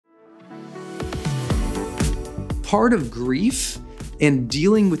part of grief and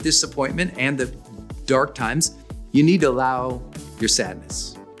dealing with disappointment and the dark times, you need to allow your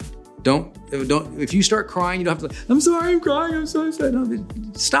sadness. Don't, if you start crying, you don't have to, I'm sorry, I'm crying, I'm so sad. No,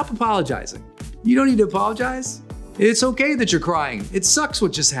 stop apologizing. You don't need to apologize. It's okay that you're crying. It sucks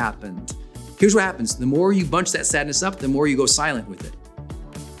what just happened. Here's what happens. The more you bunch that sadness up, the more you go silent with it.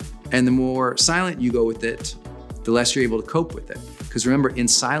 And the more silent you go with it, the less you're able to cope with it. Because remember, in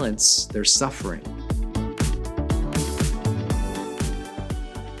silence, there's suffering.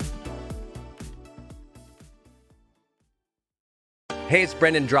 Hey, it's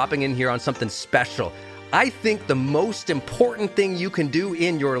Brendan dropping in here on something special. I think the most important thing you can do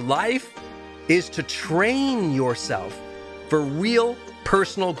in your life is to train yourself for real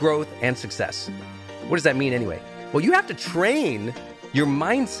personal growth and success. What does that mean anyway? Well, you have to train your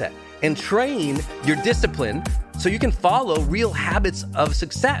mindset and train your discipline so you can follow real habits of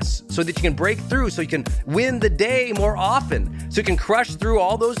success, so that you can break through, so you can win the day more often, so you can crush through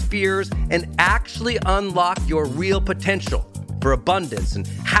all those fears and actually unlock your real potential for abundance and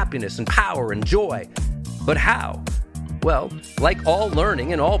happiness and power and joy. But how? Well, like all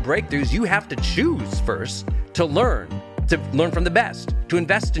learning and all breakthroughs, you have to choose first to learn from the best, to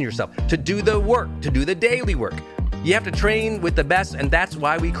invest in yourself, to do the work, to do the daily work. You have to train with the best, and that's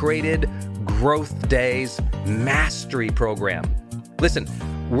why we created Growth Days Mastery Program. Listen,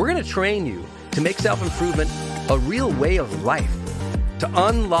 we're gonna train you to make self-improvement a real way of life, to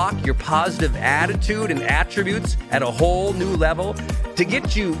unlock your positive attitude and attributes at a whole new level, to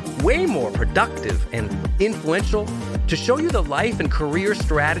get you way more productive and influential, to show you the life and career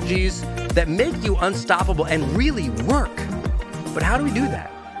strategies that make you unstoppable and really work. But how do we do that?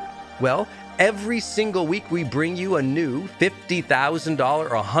 Well, every single week we bring you a new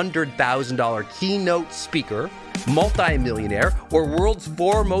 $50,000 or $100,000 keynote speaker, multimillionaire, or world's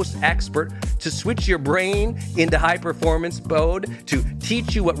foremost expert to switch your brain into high performance mode, to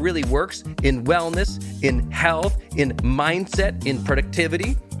teach you what really works in wellness, in health, in mindset, in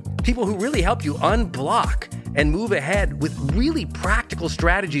productivity. People who really help you unblock and move ahead with really practical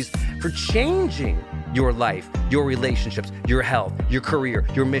strategies for changing your life, your relationships, your health, your career,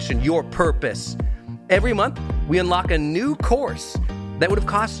 your mission, your purpose. Every month, we unlock a new course that would have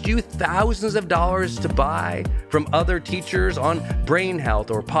cost you thousands of dollars to buy from other teachers on brain health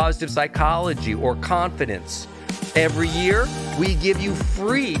or positive psychology or confidence. Every year, we give you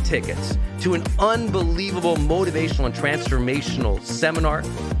free tickets to an unbelievable motivational and transformational seminar.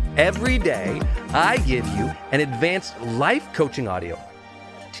 Every day, I give you an advanced life coaching audio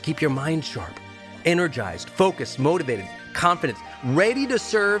to keep your mind sharp, energized, focused, motivated, confident, ready to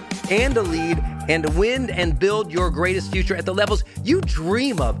serve and to lead and to win and build your greatest future at the levels you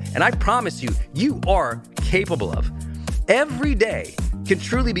dream of. And I promise you, you are capable of. Every day can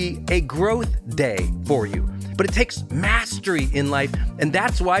truly be a growth day for you. But it takes mastery in life, and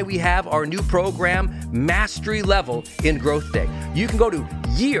that's why we have our new program, Mastery Level in Growth Day. You can go to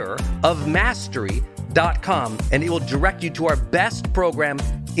yearofmastery.com, and it will direct you to our best program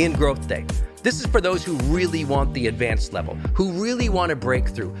in Growth Day. This is for those who really want the advanced level, who really want to break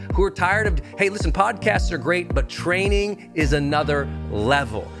through, who are tired of, hey, listen, podcasts are great, but training is another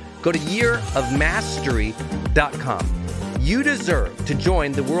level. Go to yearofmastery.com. You deserve to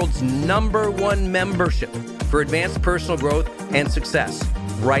join the world's #1 membership for advanced personal growth and success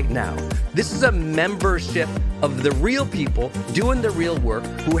right now. This is a membership of the real people doing the real work,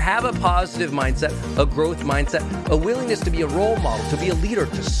 who have a positive mindset, a growth mindset, a willingness to be a role model, to be a leader,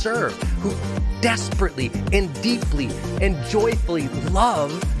 to serve, who desperately and deeply and joyfully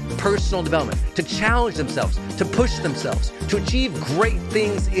love personal development, to challenge themselves, to push themselves, to achieve great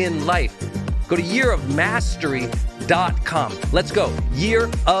things in life. Go to yearofmastery.com. Let's go.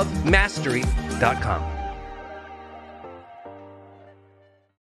 yearofmastery.com.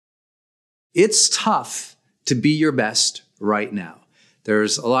 It's tough to be your best right now.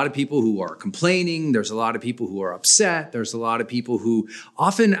 There's a lot of people who are complaining. There's a lot of people who are upset. There's a lot of people who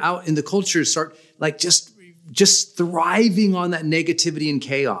often out in the culture start like just thriving on that negativity and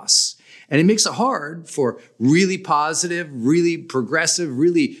chaos. And it makes it hard for really positive, really progressive,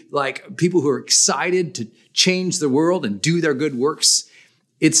 really like people who are excited to change the world and do their good works.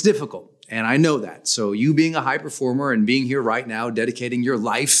 It's difficult. And I know that. So you being a high performer and being here right now, dedicating your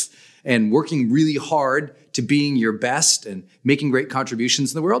life and working really hard to being your best and making great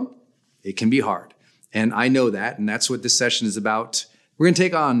contributions in the world, it can be hard. And I know that. And that's what this session is about. We're going to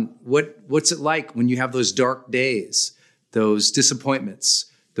take on what's it like when you have those dark days, those disappointments,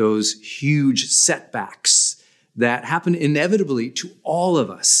 those huge setbacks that happen inevitably to all of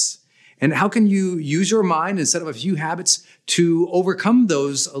us. And how can you use your mind and set up a few habits to overcome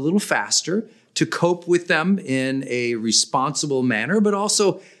those a little faster, to cope with them in a responsible manner, but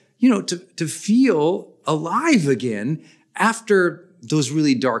also, to feel alive again after those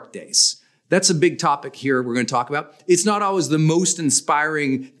really dark days. That's a big topic here we're going to talk about. It's not always the most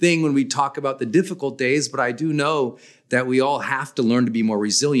inspiring thing when we talk about the difficult days, but I do know that we all have to learn to be more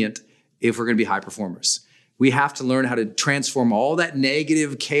resilient if we're going to be high performers. We have to learn how to transform all that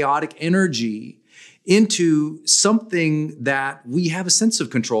negative, chaotic energy into something that we have a sense of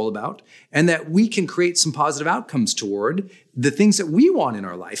control about and that we can create some positive outcomes toward the things that we want in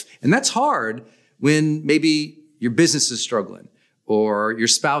our life. And that's hard when maybe your business is struggling, or your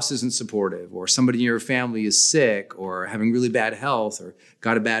spouse isn't supportive, or somebody in your family is sick, or having really bad health, or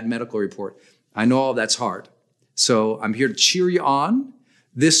got a bad medical report. I know all that's hard. So I'm here to cheer you on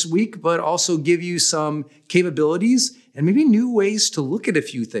this week, but also give you some capabilities and maybe new ways to look at a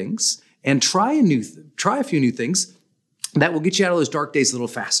few things and try a few new things that will get you out of those dark days a little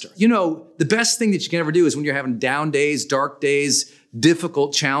faster. The best thing that you can ever do is when you're having down days, dark days,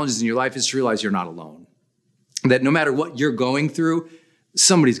 difficult challenges in your life, is to realize you're not alone. That no matter what you're going through,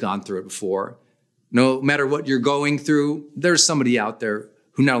 somebody's gone through it before. No matter what you're going through, there's somebody out there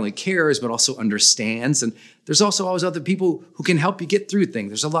who not only cares, but also understands. And there's also always other people who can help you get through things.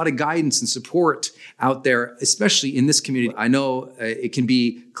 There's a lot of guidance and support out there, especially in this community. I know it can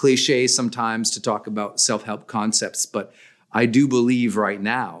be cliche sometimes to talk about self-help concepts, but I do believe right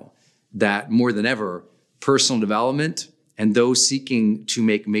now that more than ever, personal development and those seeking to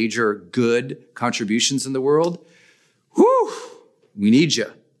make major good contributions in the world, we need you.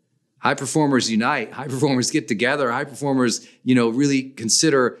 High performers unite. High performers get together. High performers, really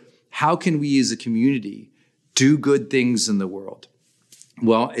consider how can we as a community do good things in the world?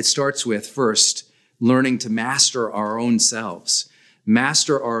 Well, it starts with first learning to master our own selves,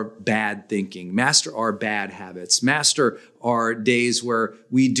 master our bad thinking, master our bad habits, master our days where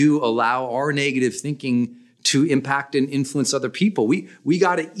we do allow our negative thinking to impact and influence other people. We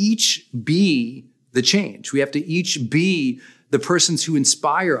got to each be the change. We have to each be the persons who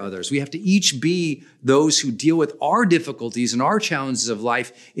inspire others. We have to each be those who deal with our difficulties and our challenges of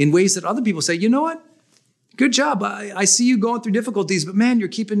life in ways that other people say, you know what? Good job. I see you going through difficulties, but man, you're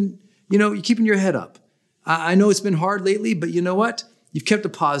keeping your head up. I know it's been hard lately, but you know what? You've kept a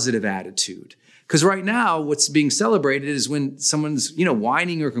positive attitude. Because right now, what's being celebrated is when someone's,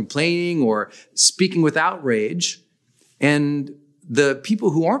 whining or complaining or speaking with outrage. And the people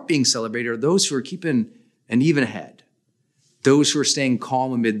who aren't being celebrated are those who are keeping an even head, those who are staying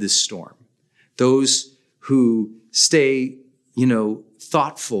calm amid this storm, those who stay,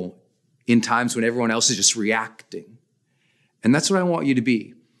 thoughtful in times when everyone else is just reacting. And that's what I want you to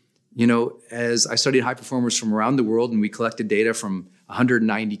be. As I studied high performers from around the world and we collected data from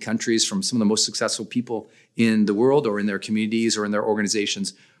 190 countries from some of the most successful people in the world or in their communities or in their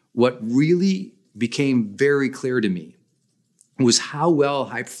organizations, what really became very clear to me was how well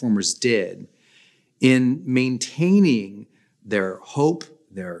high performers did in maintaining their hope,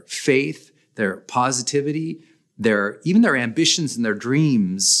 their faith, their positivity, even their ambitions and their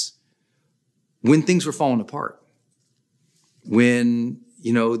dreams when things were falling apart. When,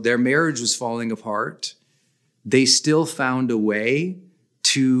 their marriage was falling apart, they still found a way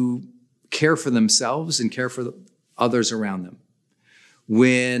to care for themselves and care for others around them.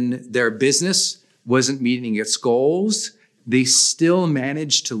 When their business wasn't meeting its goals, they still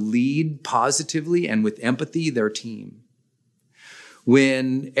managed to lead positively and with empathy their team.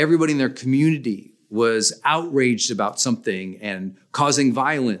 When everybody in their community was outraged about something and causing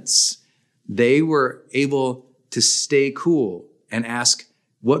violence, they were able to stay cool and ask,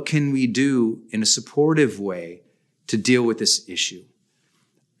 what can we do in a supportive way to deal with this issue?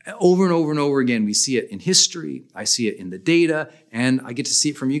 Over and over and over again, we see it in history. I see it in the data, and I get to see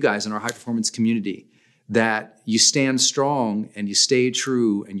it from you guys in our high performance community, that you stand strong and you stay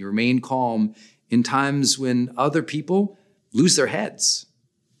true and you remain calm in times when other people lose their heads,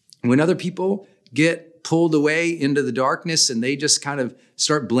 when other people get pulled away into the darkness and they just kind of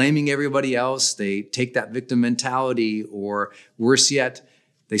start blaming everybody else. They take that victim mentality, or worse yet,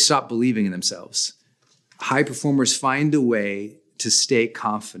 they stop believing in themselves. High performers find a way to stay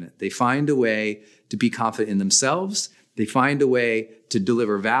confident. They find a way to be confident in themselves. They find a way to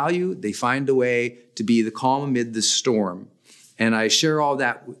deliver value. They find a way to be the calm amid the storm. And I share all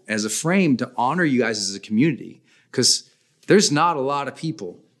that as a frame to honor you guys as a community, because there's not a lot of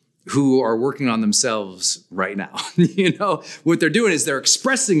people who are working on themselves right now. What they're doing is they're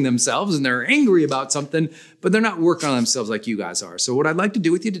expressing themselves and they're angry about something, but they're not working on themselves like you guys are. So what I'd like to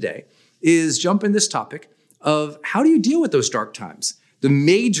do with you today is jump in this topic of how do you deal with those dark times, the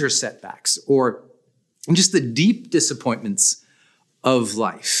major setbacks, or just the deep disappointments of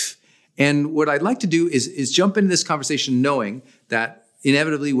life. And what I'd like to do is jump into this conversation knowing that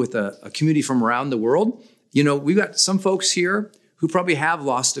inevitably with a community from around the world, we've got some folks here who probably have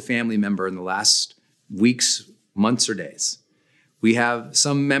lost a family member in the last weeks, months, or days. We have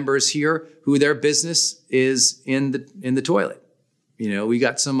some members here who their business is in the toilet. We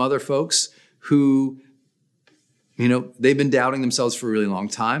got some other folks who, they've been doubting themselves for a really long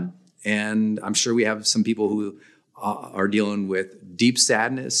time. And I'm sure we have some people who are dealing with deep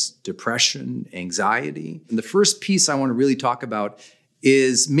sadness, depression, anxiety. And the first piece I want to really talk about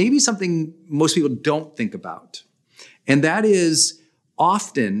is maybe something most people don't think about. And that is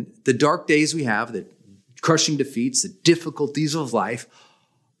often the dark days we have, the crushing defeats, the difficulties of life,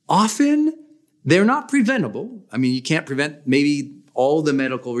 often they're not preventable. I mean, you can't prevent maybe all the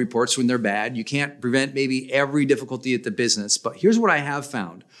medical reports when they're bad. You can't prevent maybe every difficulty at the business. But here's what I have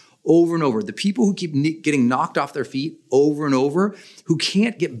found over and over. The people who keep getting knocked off their feet over and over, who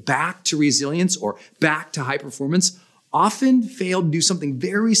can't get back to resilience or back to high performance, often fail to do something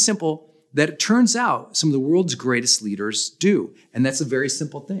very simple that it turns out some of the world's greatest leaders do. And that's a very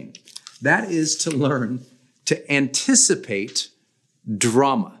simple thing. That is to learn to anticipate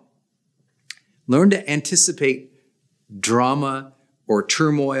drama. Learn to anticipate drama or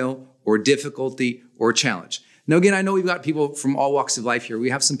turmoil or difficulty or challenge. Now, again, I know we've got people from all walks of life here. We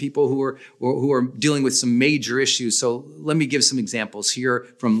have some people who are dealing with some major issues. So let me give some examples here,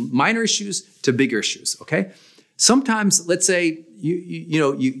 from minor issues to bigger issues, okay? Sometimes, let's say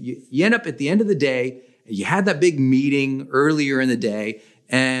you end up at the end of the day, you had that big meeting earlier in the day,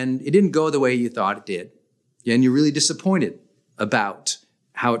 and it didn't go the way you thought it did. And you're really disappointed about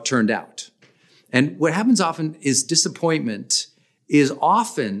how it turned out. And what happens often is disappointment is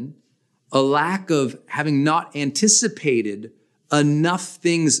often a lack of having not anticipated enough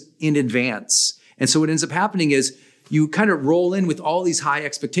things in advance. And so what ends up happening is you kind of roll in with all these high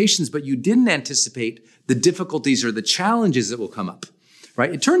expectations, but you didn't anticipate the difficulties or the challenges that will come up,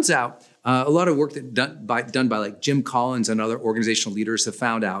 right? It turns out a lot of work done by like Jim Collins and other organizational leaders have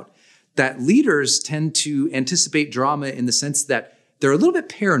found out that leaders tend to anticipate drama in the sense that they're a little bit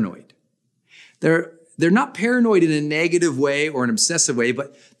paranoid. They're not paranoid in a negative way or an obsessive way,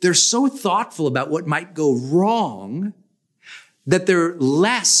 but they're so thoughtful about what might go wrong that they're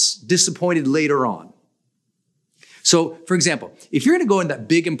less disappointed later on. So, for example, if you're going to go in that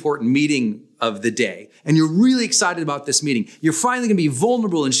big important meeting of the day and you're really excited about this meeting, you're finally going to be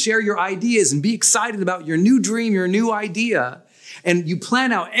vulnerable and share your ideas and be excited about your new dream, your new idea, and you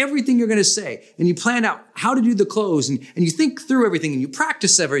plan out everything you're going to say, and you plan out how to do the close, and you think through everything and you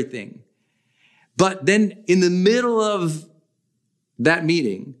practice everything. But then in the middle of that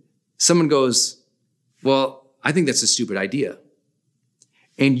meeting, someone goes, well, I think that's a stupid idea.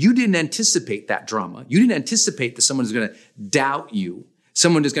 And you didn't anticipate that drama. You didn't anticipate that someone's going to doubt you.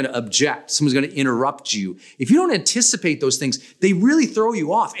 Someone is going to object. Someone's going to interrupt you. If you don't anticipate those things, they really throw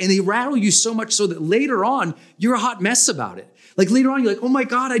you off and they rattle you so much so that later on, you're a hot mess about it. Like later on, you're like, oh my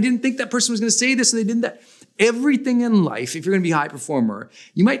God, I didn't think that person was going to say this and they didn't that. Everything in life, if you're going to be a high performer,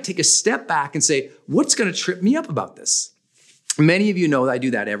 you might take a step back and say, what's going to trip me up about this? Many of you know that I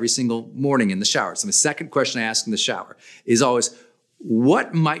do that every single morning in the shower. So the second question I ask in the shower is always,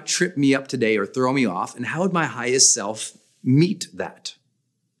 what might trip me up today or throw me off? And how would my highest self meet that?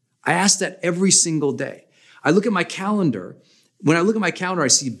 I ask that every single day. I look at my calendar. When I look at my calendar, I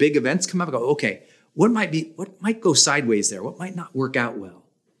see big events come up. I go, okay, what might go sideways there? What might not work out well?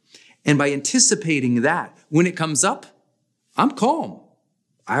 And by anticipating that, when it comes up, I'm calm.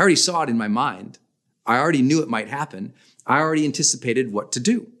 I already saw it in my mind. I already knew it might happen. I already anticipated what to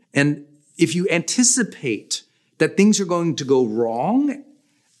do. And if you anticipate that things are going to go wrong,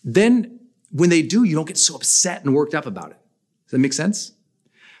 then when they do, you don't get so upset and worked up about it. Does that make sense?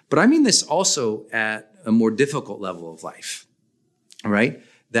 But I mean this also at a more difficult level of life, all right?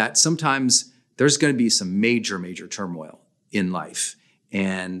 That sometimes there's going to be some major, major turmoil in life.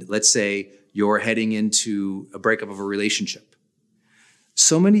 And let's say you're heading into a breakup of a relationship.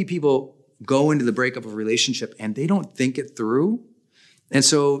 So many people go into the breakup of a relationship and they don't think it through. And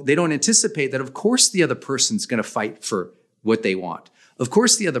so they don't anticipate that, of course, the other person's going to fight for what they want. Of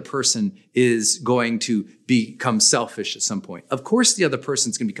course, the other person is going to become selfish at some point. Of course, the other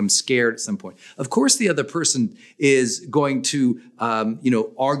person's going to become scared at some point. Of course, the other person is going to,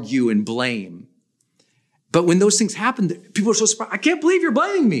 argue and blame. But when those things happen, people are so surprised. I can't believe you're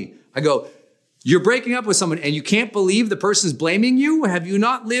blaming me. I go, you're breaking up with someone and you can't believe the person's blaming you? Have you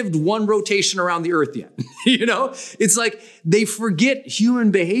not lived one rotation around the earth yet? It's like they forget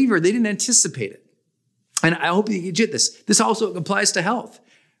human behavior. They didn't anticipate it. And I hope you get this. This also applies to health,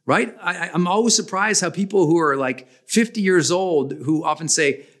 right? I'm always surprised how people who are like 50 years old, who often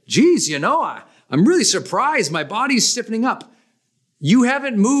say, geez, I'm really surprised my body's stiffening up. You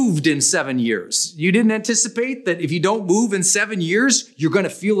haven't moved in 7 years. You didn't anticipate that if you don't move in 7 years, you're going to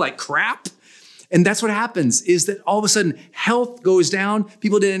feel like crap. And that's what happens, is that all of a sudden health goes down.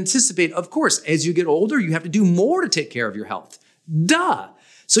 People didn't anticipate. Of course, as you get older, you have to do more to take care of your health. Duh.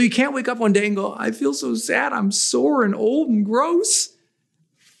 So you can't wake up one day and go, I feel so sad. I'm sore and old and gross.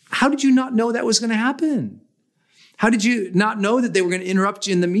 How did you not know that was going to happen? How did you not know that they were going to interrupt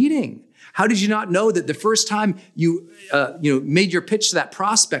you in the meeting? How did you not know that the first time you made your pitch to that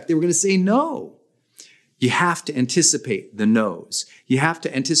prospect, they were going to say no? You have to anticipate the no's. You have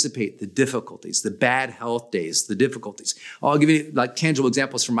to anticipate the difficulties, the bad health days, the difficulties. I'll give you like tangible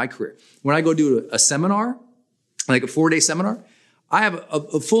examples from my career. When I go do a seminar, like a 4-day seminar, I have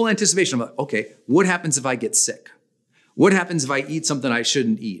a full anticipation of, okay, what happens if I get sick? What happens if I eat something I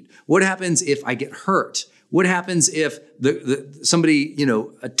shouldn't eat? What happens if I get hurt? What happens if somebody,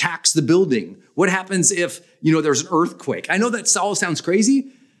 attacks the building? What happens if, there's an earthquake? I know that all sounds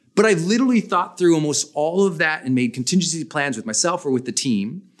crazy, but I've literally thought through almost all of that and made contingency plans with myself or with the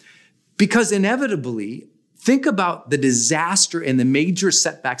team, because inevitably, think about the disaster and the major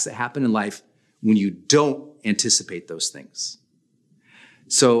setbacks that happen in life when you don't anticipate those things.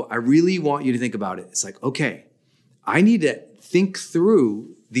 So I really want you to think about it. It's like, okay, I need to think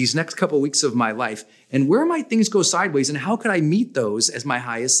through these next couple of weeks of my life and where might things go sideways and how could I meet those as my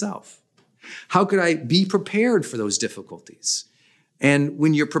highest self? How could I be prepared for those difficulties? And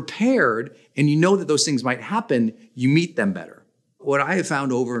when you're prepared and you know that those things might happen, you meet them better. What I have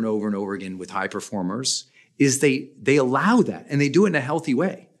found over and over and over again with high performers is they allow that and they do it in a healthy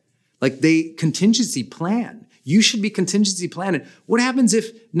way. Like they contingency plan. You should be contingency planning. What happens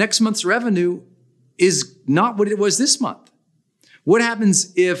if next month's revenue is not what it was this month? What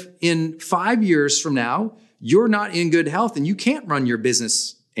happens if in 5 years from now, you're not in good health and you can't run your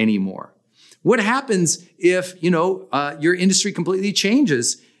business anymore? What happens if, your industry completely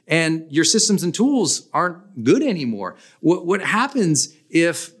changes and your systems and tools aren't good anymore? What happens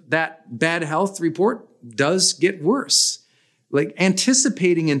if that bad health report does get worse? Like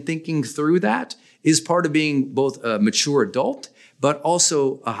anticipating and thinking through that is part of being both a mature adult, but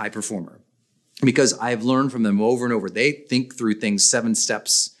also a high performer. Because I've learned from them over and over, they think through things 7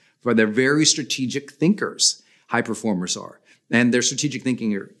 steps. They're very strategic thinkers, high performers are. And they're strategic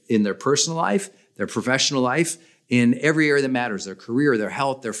thinking in their personal life, their professional life, in every area that matters, their career, their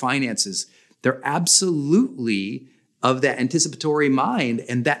health, their finances. They're absolutely of that anticipatory mind,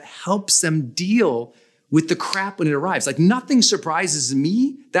 and that helps them deal with the crap when it arrives. Like nothing surprises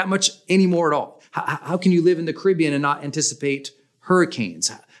me that much anymore at all. How can you live in the Caribbean and not anticipate hurricanes?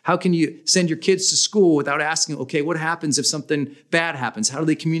 How can you send your kids to school without asking, okay, what happens if something bad happens? How do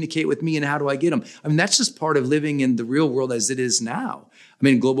they communicate with me and how do I get them? I mean, that's just part of living in the real world as it is now. I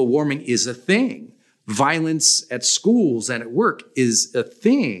mean, global warming is a thing. Violence at schools and at work is a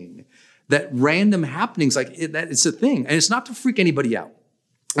thing. That random happenings, it's a thing. And it's not to freak anybody out.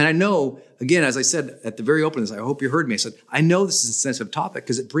 And I know, again, as I said at the very opening, I hope you heard me. I said, I know this is a sensitive topic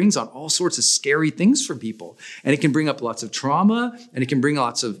because it brings on all sorts of scary things for people. And it can bring up lots of trauma and it can bring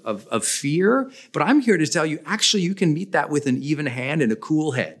lots of fear. But I'm here to tell you, actually, you can meet that with an even hand and a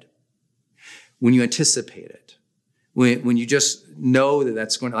cool head when you anticipate it. When you just know that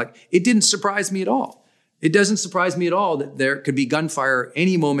that's going to, it didn't surprise me at all. It doesn't surprise me at all that there could be gunfire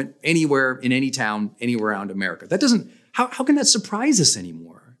any moment, anywhere, in any town, anywhere around America. That doesn't, how can that surprise us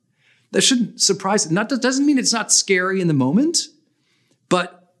anymore? That shouldn't surprise. Doesn't mean it's not scary in the moment,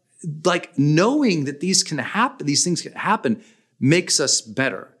 but knowing that these things can happen makes us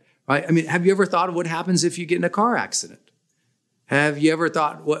better, right? I mean, have you ever thought of what happens if you get in a car accident? Have you ever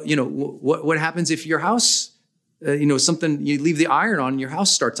thought what happens if your house, something you leave the iron on and your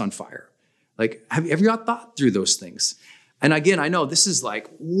house starts on fire? Have you ever thought through those things? And again, I know this is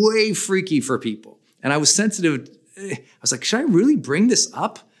way freaky for people, and I was sensitive. I was like, should I really bring this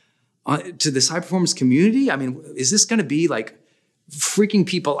up to this high performance community? I mean, is this going to be freaking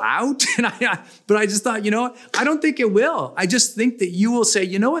people out? But I just thought, I don't think it will. I just think that you will say,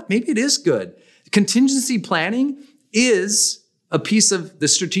 maybe it is good. Contingency planning is a piece of the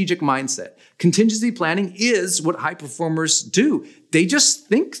strategic mindset. Contingency planning is what high performers do. They just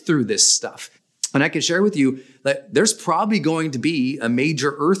think through this stuff. And I can share with you that there's probably going to be a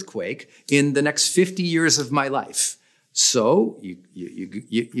major earthquake in the next 50 years of my life. So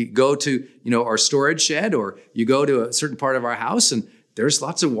you go to, our storage shed, or you go to a certain part of our house and there's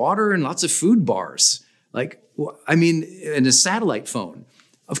lots of water and lots of food bars. And a satellite phone.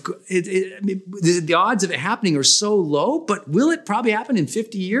 The odds of it happening are so low, but will it probably happen in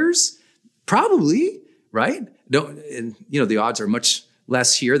 50 years? Probably, right? The odds are much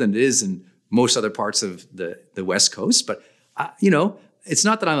less here than it is in most other parts of the West Coast. But, it's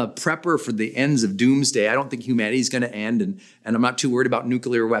not that I'm a prepper for the ends of doomsday. I don't think humanity is going to end, and I'm not too worried about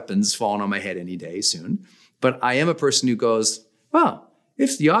nuclear weapons falling on my head any day soon. But I am a person who goes, well,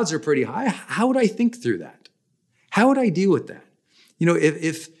 if the odds are pretty high, how would I think through that? How would I deal with that?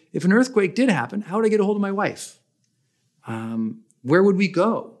 If an earthquake did happen, how would I get a hold of my wife? Where would we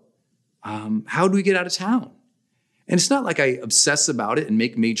go? How do we get out of town? And it's not like I obsess about it and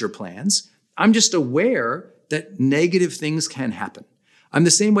make major plans. I'm just aware that negative things can happen. I'm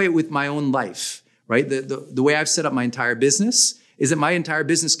the same way with my own life, right? The way I've set up my entire business is that my entire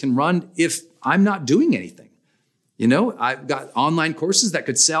business can run if I'm not doing anything. I've got online courses that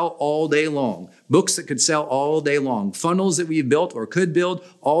could sell all day long, books that could sell all day long, funnels that we've built or could build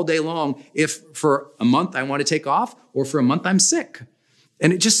all day long if for a month I want to take off or for a month I'm sick.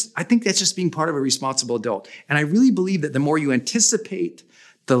 And I think that's just being part of a responsible adult. And I really believe that the more you anticipate,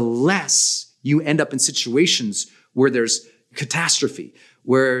 the less you end up in situations where there's catastrophe,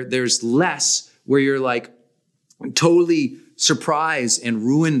 where there's less, where you're like totally surprised and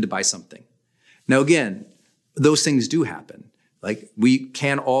ruined by something. Now, again, those things do happen. Like we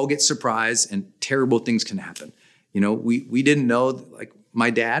can all get surprised and terrible things can happen. We didn't know, like my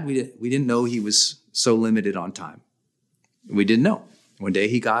dad, we didn't know he was so limited on time. We didn't know. One day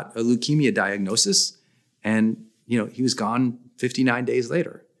he got a leukemia diagnosis and, he was gone 59 days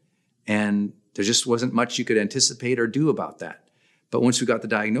later. And there just wasn't much you could anticipate or do about that. But once we got the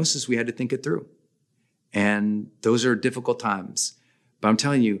diagnosis, we had to think it through. And those are difficult times. But I'm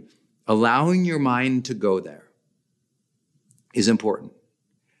telling you, allowing your mind to go there is important.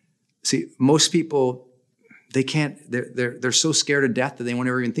 See, most people, they can't, they're so scared of death that they won't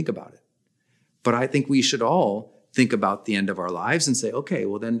ever even think about it. But I think we should all think about the end of our lives and say, okay,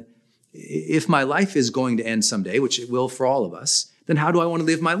 well then, if my life is going to end someday, which it will for all of us, then how do I want to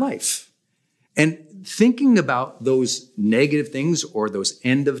live my life? And thinking about those negative things or those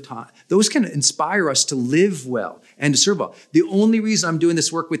end of time, those can inspire us to live well and to serve well. The only reason I'm doing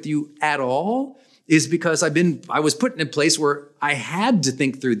this work with you at all is because I was put in a place where I had to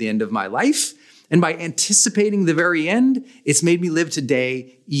think through the end of my life. And by anticipating the very end, it's made me live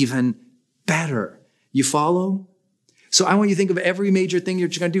today even better. You follow? So I want you to think of every major thing you're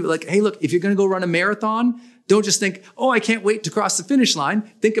going to do. Like, hey, look, if you're going to go run a marathon, don't just think, oh, I can't wait to cross the finish line.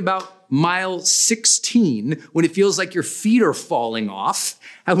 Think about mile 16 when it feels like your feet are falling off.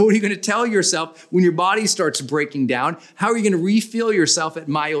 And what are you going to tell yourself when your body starts breaking down? How are you going to refill yourself at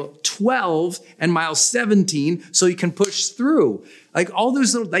mile 12 and mile 17 so you can push through? Like all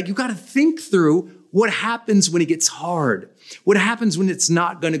those little, you got to think through what happens when it gets hard. What happens when it's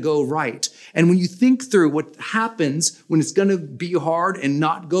not going to go right? And when you think through what happens when it's going to be hard and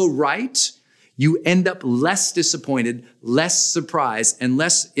not go right, you end up less disappointed, less surprised, and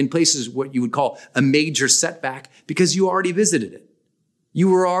less in places what you would call a major setback because you already visited it. You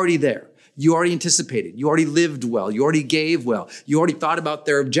were already there. You already anticipated. You already lived well. You already gave well. You already thought about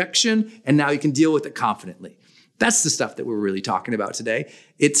their objection, and now you can deal with it confidently. That's the stuff that we're really talking about today.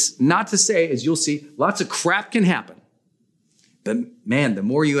 It's not to say, as you'll see, lots of crap can happen. But man, the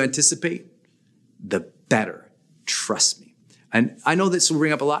more you anticipate, the better. Trust me. And I know this will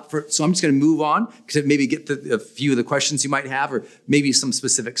bring up a lot, so I'm just going to move on to maybe get a few of the questions you might have or maybe some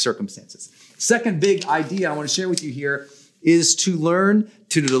specific circumstances. Second big idea I want to share with you here is to learn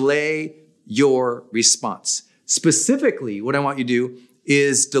to delay your response. Specifically, what I want you to do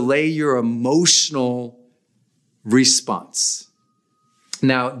is delay your emotional response.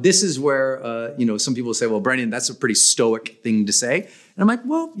 Now, this is where, some people say, well, Brendan, that's a pretty stoic thing to say. And I'm like,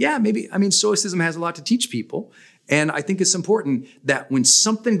 well, yeah, maybe. I mean, stoicism has a lot to teach people. And I think it's important that when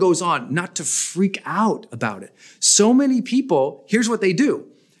something goes on, not to freak out about it. So many people, here's what they do.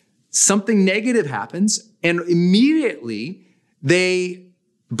 Something negative happens, and immediately they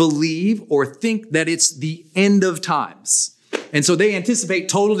believe or think that it's the end of times. And so they anticipate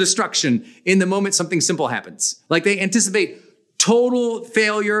total destruction in the moment something simple happens. Like they anticipate total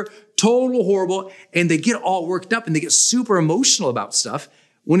failure, total horrible, and they get all worked up and they get super emotional about stuff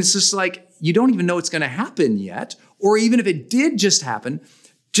when it's just like, you don't even know it's going to happen yet. Or even if it did just happen,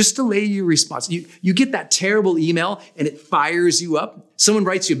 just delay your response. You get that terrible email and it fires you up. Someone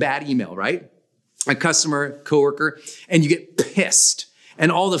writes you a bad email, right? A customer, coworker, and you get pissed.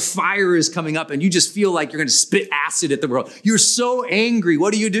 And all the fire is coming up and you just feel like you're going to spit acid at the world. You're so angry.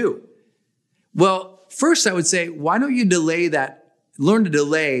 What do? Well, first I would say, why don't you learn to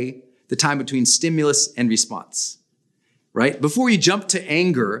delay the time between stimulus and response, right? Before you jump to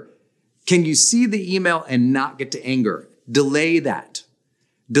anger, can you see the email and not get to anger? Delay that.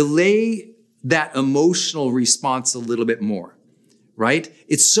 Delay that emotional response a little bit more, right?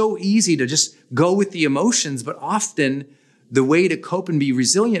 It's so easy to just go with the emotions, but often the way to cope and be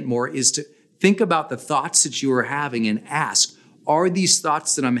resilient more is to think about the thoughts that you are having and ask, are these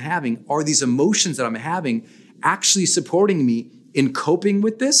thoughts that I'm having, are these emotions that I'm having actually supporting me in coping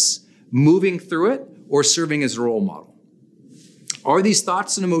with this, moving through it, or serving as a role model? Are these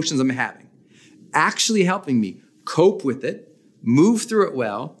thoughts and emotions I'm having actually helping me cope with it, move through it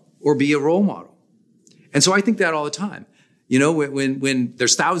well, or be a role model? And so I think that all the time. You know, when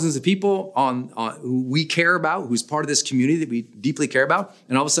there's thousands of people on who we care about, who's part of this community that we deeply care about,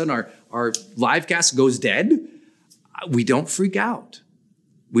 and all of a sudden our live cast goes dead, we don't freak out.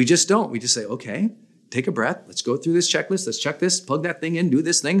 We just don't. We just say, okay, take a breath. Let's go through this checklist. Let's check this, plug that thing in, do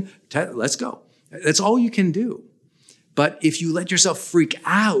this thing. Let's go. That's all you can do. But if you let yourself freak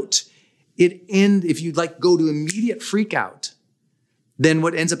out, if you go to immediate freak out, then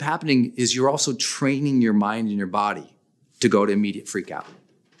what ends up happening is you're also training your mind and your body to go to immediate freak out.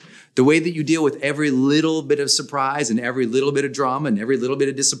 The way that you deal with every little bit of surprise and every little bit of drama and every little bit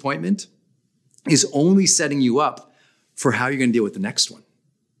of disappointment is only setting you up for how you're going to deal with the next one.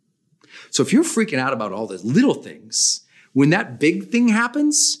 So if you're freaking out about all the little things, when that big thing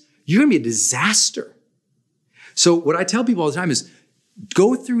happens, you're going to be a disaster. So what I tell people all the time is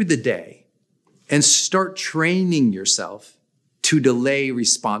go through the day and start training yourself to delay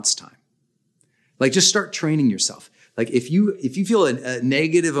response time. Just start training yourself. If you feel a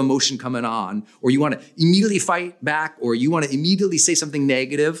negative emotion coming on, or you want to immediately fight back, or you want to immediately say something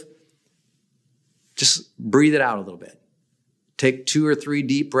negative, just breathe it out a little bit. Take 2 or 3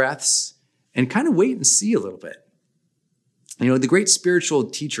 deep breaths and kind of wait and see a little bit. You know, the great spiritual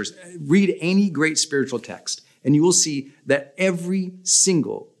teachers, read any great spiritual text, and you will see that every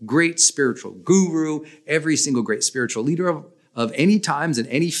single great spiritual guru, every single great spiritual leader of any times and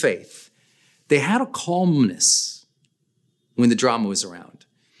any faith, they had a calmness when the drama was around.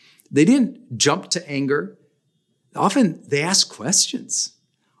 They didn't jump to anger. Often they asked questions.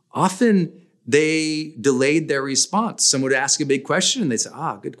 Often they delayed their response. Someone would ask a big question and they'd say,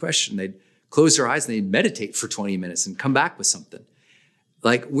 good question. They'd close their eyes and they'd meditate for 20 minutes and come back with something.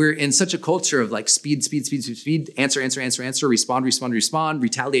 We're in such a culture of speed, answer, respond,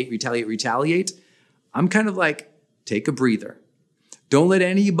 retaliate. I'm kind of take a breather. Don't let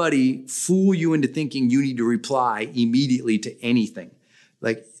anybody fool you into thinking you need to reply immediately to anything.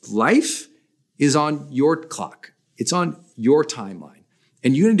 Life is on your clock. It's on your timeline.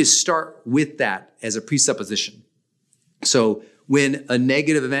 And you need to start with that as a presupposition. So when a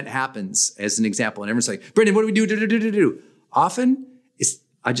negative event happens, as an example, and everyone's like, Brendan, what do we do? Often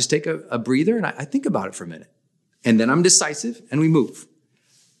I just take a breather and I think about it for a minute. And then I'm decisive and we move.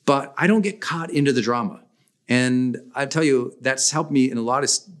 But I don't get caught into the drama. And I tell you, that's helped me in a lot of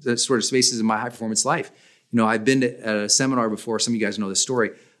sort of spaces in my high performance life. You know, I've been at a seminar before. Some of you guys know this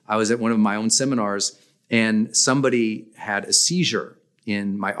story. I was at one of my own seminars and somebody had a seizure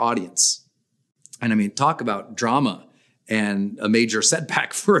in my audience. And I mean, talk about drama and a major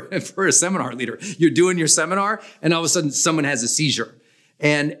setback for a seminar leader. You're doing your seminar and all of a sudden someone has a seizure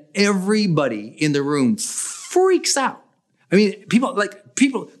and everybody in the room freaks out. I mean,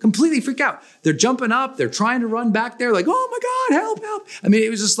 people completely freak out. They're jumping up. They're trying to run back there oh my God, help. I mean, it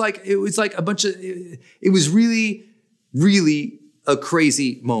was like a bunch of, it was really, really a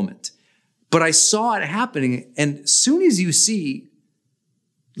crazy moment. But I saw it happening. And as soon as you see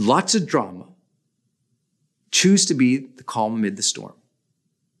lots of drama, choose to be the calm amid the storm,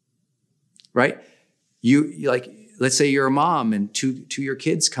 right? You let's say you're a mom and two your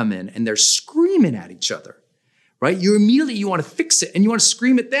kids come in and they're screaming at each other. Right? You want to fix it and you want to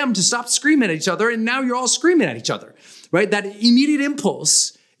scream at them to stop screaming at each other. And now you're all screaming at each other, right? That immediate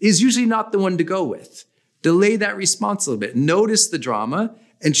impulse is usually not the one to go with. Delay that response a little bit. Notice the drama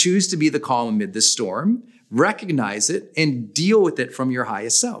and choose to be the calm amid the storm. Recognize it and deal with it from your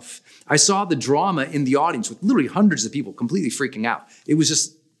highest self. I saw the drama in the audience with literally hundreds of people completely freaking out. It was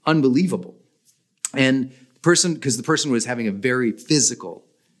just unbelievable. And because the person was having a very physical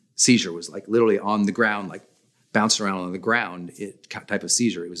seizure, was literally on the ground, bouncing around on the ground type of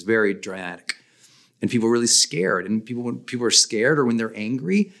seizure. It was very dramatic. And people were really scared. And when people are scared or when they're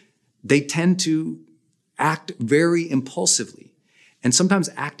angry, they tend to act very impulsively. And sometimes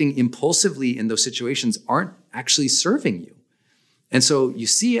acting impulsively in those situations aren't actually serving you. And so you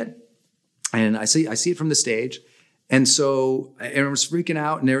see it, and I see it from the stage. And so everyone's freaking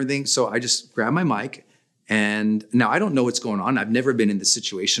out and everything. So I just grab my mic. And now I don't know what's going on. I've never been in this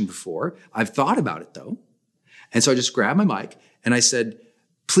situation before. I've thought about it though. And so I just grabbed my mic and I said,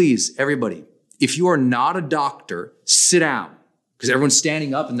 please, everybody, if you are not a doctor, sit down. Because everyone's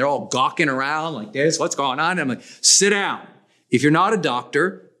standing up and they're all gawking around like this. What's going on? And I'm like, sit down. If you're not a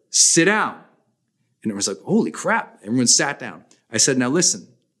doctor, sit down. And everyone's like, holy crap. Everyone sat down. I said, now listen,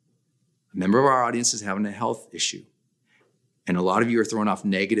 a member of our audience is having a health issue. And a lot of you are throwing off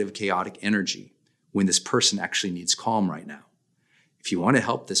negative, chaotic energy when this person actually needs calm right now. If you want to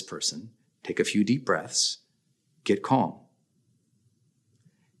help this person, take a few deep breaths, get calm.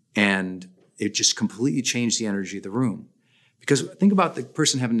 And it just completely changed the energy of the room. Because think about the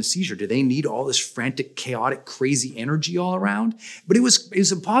person having a seizure. Do they need all this frantic, chaotic, crazy energy all around? But it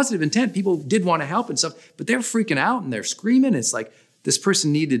was a positive intent. People did want to help and stuff, but they're freaking out and they're screaming. It's like this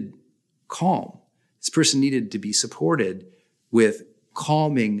person needed calm. This person needed to be supported with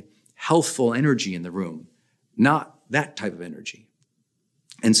calming, healthful energy in the room, not that type of energy.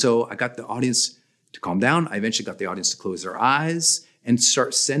 And so I got the audience to calm down. I eventually got the audience to close their eyes and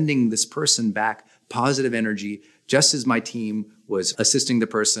start sending this person back positive energy, just as my team was assisting the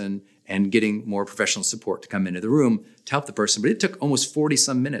person and getting more professional support to come into the room to help the person. But it took almost 40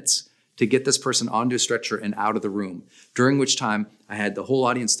 some minutes to get this person onto a stretcher and out of the room, during which time I had the whole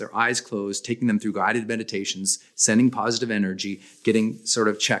audience, their eyes closed, taking them through guided meditations, sending positive energy, getting sort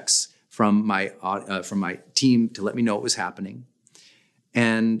of checks from my team to let me know what was happening.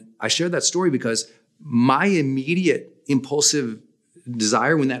 And I shared that story because my immediate impulsive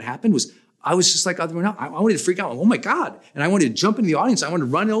desire when that happened was, I was just like everyone else. I wanted to freak out. Oh my God. And I wanted to jump into the audience. I wanted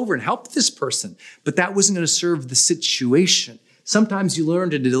to run over and help this person. But that wasn't going to serve the situation. Sometimes you learn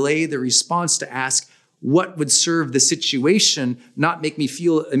to delay the response to ask what would serve the situation, not make me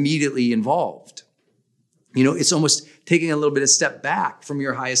feel immediately involved. You know, it's almost taking a little bit of step back from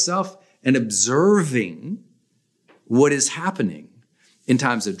your highest self and observing what is happening in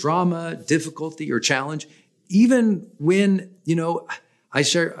times of drama, difficulty, or challenge. Even when, I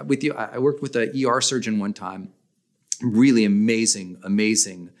share with you, I worked with an ER surgeon one time, really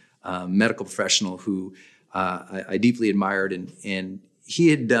amazing medical professional who I deeply admired. And he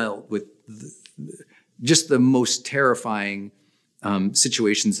had dealt with just the most terrifying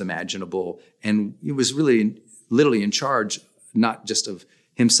situations imaginable. And he was really literally in charge, not just of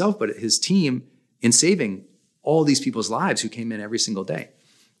himself, but his team in saving all these people's lives who came in every single day.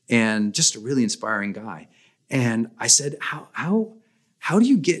 And just a really inspiring guy. And I said, how do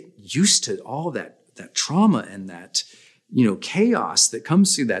you get used to all that trauma and that, chaos that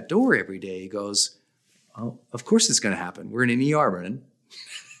comes through that door every day? He goes, oh, of course it's going to happen. We're in an ER, Brendan.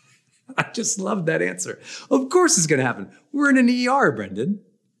 I just love that answer. Of course it's going to happen. We're in an ER, Brendan.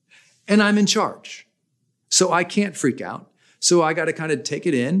 And I'm in charge. So I can't freak out. So I got to kind of take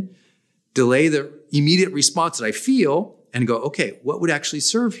it in, delay the immediate response that I feel, and go, okay, what would actually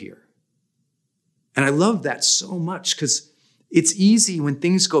serve here? And I love that so much because it's easy when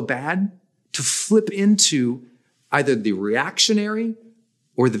things go bad to flip into either the reactionary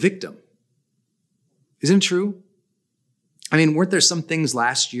or the victim. Isn't it true? I mean, weren't there some things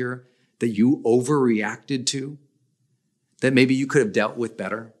last year that you overreacted to that maybe you could have dealt with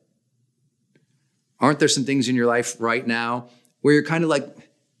better? Aren't there some things in your life right now where you're kind of like,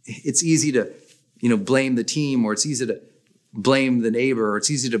 it's easy to, blame the team, or it's easy to blame the neighbor, or it's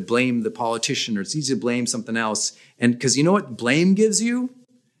easy to blame the politician, or it's easy to blame something else. And because you know what blame gives you?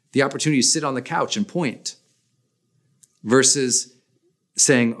 The opportunity to sit on the couch and point versus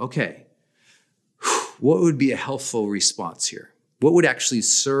saying, okay, what would be a healthful response here? What would actually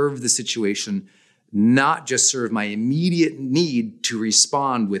serve the situation, not just serve my immediate need to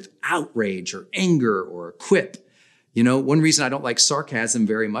respond with outrage or anger or a quip? One reason I don't like sarcasm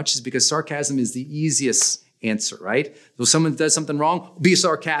very much is because sarcasm is the easiest answer, right? So someone does something wrong, be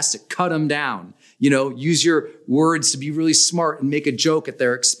sarcastic, cut them down. Use your words to be really smart and make a joke at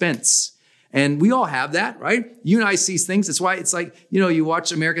their expense. And we all have that, right? You and I see things. That's why it's like, you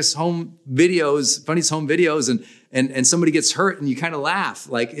watch America's Home Videos, Funniest Home Videos, and somebody gets hurt and you kind of laugh.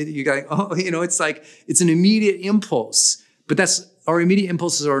 Like you're going, oh, it's like, it's an immediate impulse. But our immediate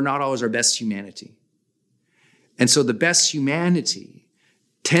impulses are not always our best humanity. And so the best humanity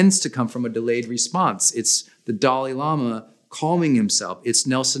tends to come from a delayed response. It's the Dalai Lama calming himself. It's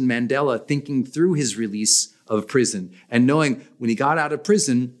Nelson Mandela thinking through his release of prison and knowing when he got out of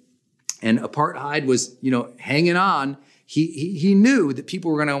prison and apartheid was, hanging on, he knew that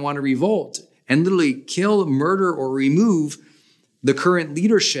people were going to want to revolt and literally kill, murder, or remove the current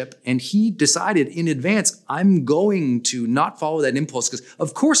leadership. And he decided in advance, I'm going to not follow that impulse because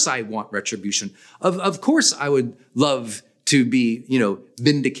of course I want retribution. Of course I would love to be,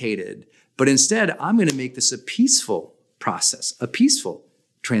 vindicated. But instead, I'm going to make this a peaceful process, a peaceful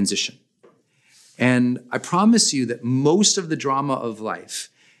transition. And I promise you that most of the drama of life,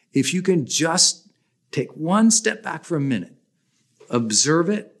 if you can just take one step back for a minute, observe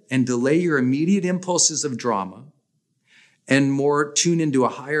it and delay your immediate impulses of drama, and more tune into a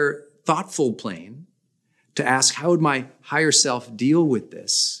higher thoughtful plane to ask, how would my higher self deal with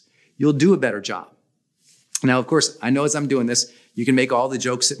this? You'll do a better job. Now, of course, I know as I'm doing this, you can make all the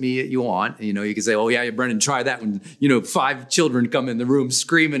jokes at me you want. You can say, oh yeah, Brendan, try that when, 5 children come in the room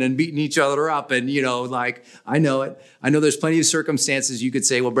screaming and beating each other up. And, I know it. I know there's plenty of circumstances you could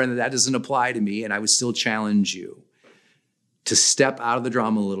say, well, Brendan, that doesn't apply to me. And I would still challenge you to step out of the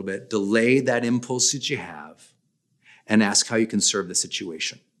drama a little bit, delay that impulse that you have, and ask how you can serve the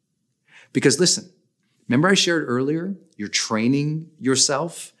situation. Because listen, remember I shared earlier, you're training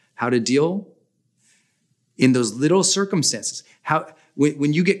yourself how to deal in those little circumstances.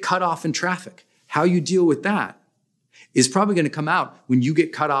 When you get cut off in traffic, how you deal with that is probably going to come out when you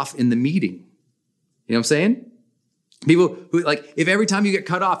get cut off in the meeting. You know what I'm saying? People who, if every time you get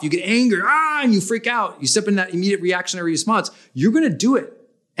cut off, you get angry, and you freak out, you step in that immediate reactionary response, you're going to do it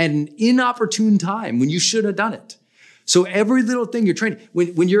at an inopportune time when you should have done it. So every little thing you're training,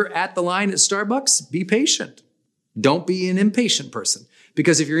 when you're at the line at Starbucks, be patient. Don't be an impatient person.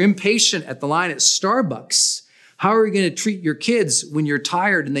 Because if you're impatient at the line at Starbucks, how are you going to treat your kids when you're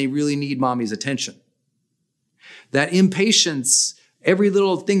tired and they really need mommy's attention? That impatience, every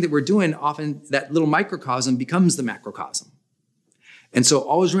little thing that we're doing, often that little microcosm becomes the macrocosm. And so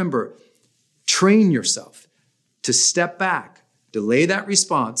always remember, train yourself to step back, delay that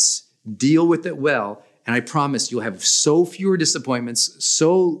response, deal with it well, and I promise you'll have so fewer disappointments,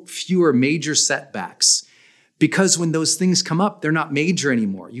 so fewer major setbacks. Because when those things come up, they're not major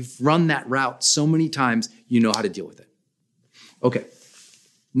anymore. You've run that route so many times, you know how to deal with it. Okay,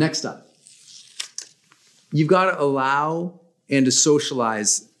 next up. You've got to allow and to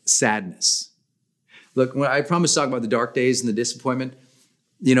socialize sadness. Look, when I promised to talk about the dark days and the disappointment,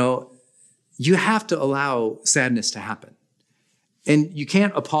 you have to allow sadness to happen. And you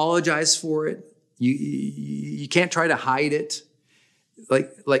can't apologize for it. You can't try to hide it.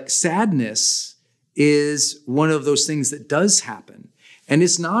 Like sadness is one of those things that does happen. And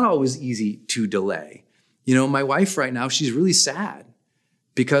it's not always easy to delay. My wife right now, she's really sad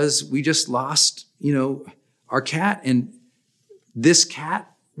because we just lost, our cat. And this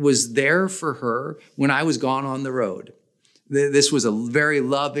cat was there for her when I was gone on the road. This was a very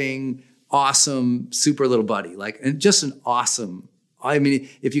loving, awesome, super little buddy, and just an awesome,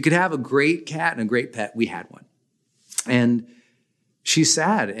 if you could have a great cat and a great pet, we had one. And she's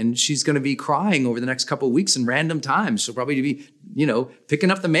sad and she's going to be crying over the next couple of weeks in random times. She'll probably be,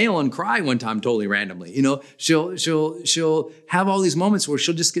 picking up the mail and cry one time totally randomly. She'll have all these moments where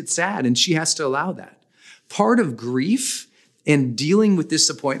she'll just get sad and she has to allow that. Part of grief and dealing with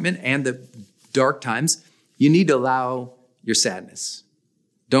disappointment and the dark times, you need to allow your sadness.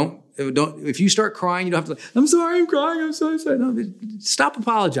 Don't, if you start crying, you don't have to, I'm sorry, I'm crying, I'm so sad. No, stop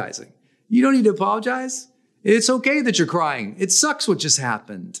apologizing. You don't need to apologize. It's okay that you're crying. It sucks what just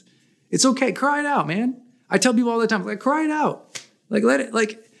happened. It's okay. Cry it out, man. I tell people all the time, cry it out. Let it,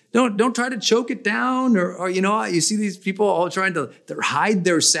 don't try to choke it down or you see these people all trying to hide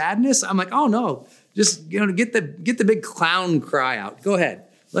their sadness. I'm like, oh no, just, get the big clown cry out. Go ahead.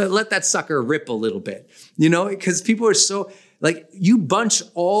 Let that sucker rip a little bit, because people are so, you bunch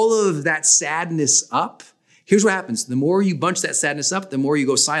all of that sadness up. Here's what happens. The more you bunch that sadness up, the more you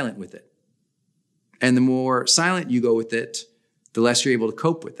go silent with it. And the more silent you go with it, the less you're able to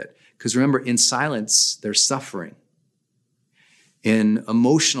cope with it. Because remember, in silence, there's suffering. In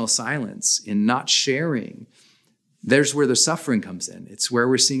emotional silence, in not sharing, there's where the suffering comes in. It's where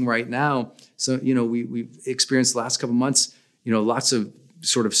we're seeing right now. So, we've experienced the last couple of months, lots of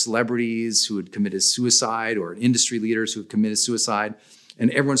sort of celebrities who had committed suicide or industry leaders who have committed suicide.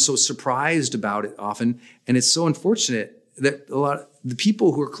 And everyone's so surprised about it often. And it's so unfortunate that a lot of the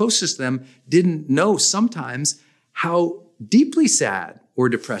people who are closest to them didn't know sometimes how deeply sad or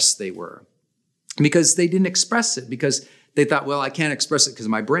depressed they were because they didn't express it because they thought, well, I can't express it because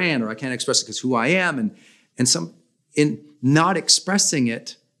of my brand or I can't express it because who I am. And some in not expressing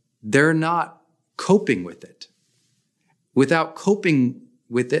it, they're not coping with it. Without coping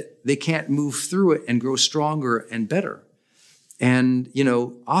with it, they can't move through it and grow stronger and better. And,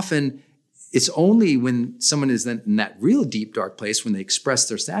 often it's only when someone is then in that real deep, dark place, when they express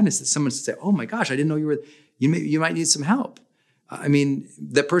their sadness, that someone says, oh my gosh, I didn't know you might need some help.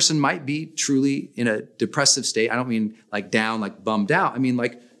 That person might be truly in a depressive state. I don't mean down, bummed out. I mean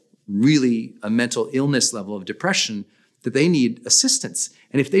really a mental illness level of depression that they need assistance.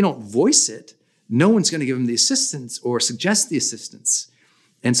 And if they don't voice it, no one's going to give them the assistance or suggest the assistance.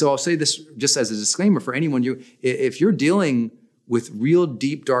 And so I'll say this just as a disclaimer for anyone, if you're dealing with real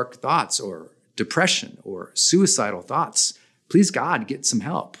deep, dark thoughts or depression or suicidal thoughts, please God, get some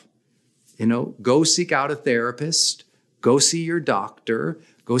help. Go seek out a therapist, go see your doctor,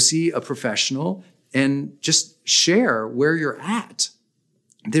 go see a professional, and just share where you're at.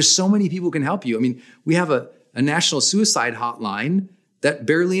 There's so many people who can help you. I mean, we have a national suicide hotline that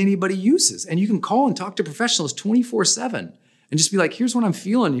barely anybody uses. And you can call and talk to professionals 24/7 and just be like, here's what I'm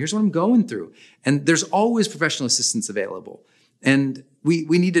feeling, here's what I'm going through. And there's always professional assistance available. And we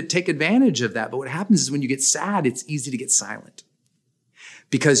need to take advantage of that. But what happens is when you get sad, it's easy to get silent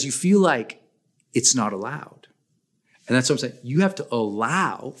because you feel like it's not allowed. And that's what I'm saying. You have to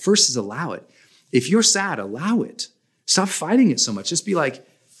allow, first is allow it. If you're sad, allow it. Stop fighting it so much. Just be like,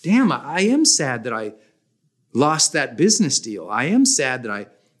 damn, I am sad that I lost that business deal. I am sad that I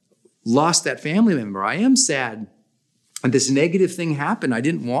lost that family member. I am sad that this negative thing happened. I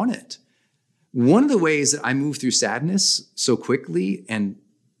didn't want it. One of the ways that I move through sadness so quickly and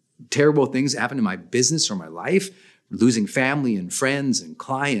terrible things happen in my business or my life, losing family and friends and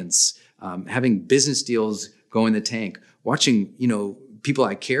clients, having business deals go in the tank, watching, people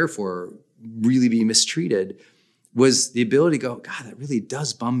I care for really be mistreated, was the ability to go, God, that really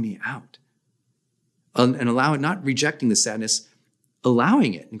does bum me out. And allow it, not rejecting the sadness,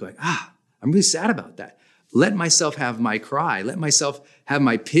 allowing it and going, I'm really sad about that. Let myself have my cry. Let myself have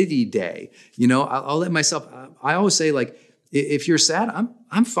my pity day. I'll let myself, I always say, like, if you're sad,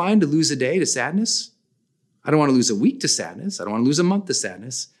 I'm fine to lose a day to sadness. I don't want to lose a week to sadness. I don't want to lose a month to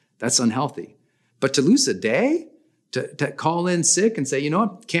sadness. That's unhealthy. But to lose a day, to call in sick and say, you know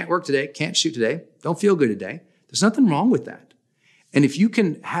what, can't work today, can't shoot today, don't feel good today. There's nothing wrong with that. And if you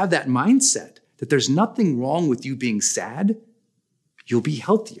can have that mindset that there's nothing wrong with you being sad, you'll be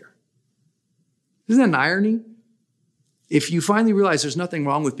healthier. Isn't that an irony? If you finally realize there's nothing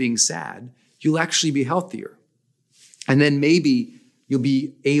wrong with being sad, you'll actually be healthier. And then maybe you'll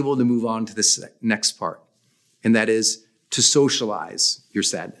be able to move on to this next part. And that is to socialize your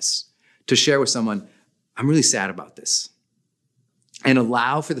sadness, to share with someone, I'm really sad about this. And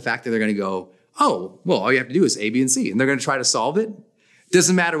allow for the fact that they're going to go, oh, well, all you have to do is A, B, and C. And they're going to try to solve it.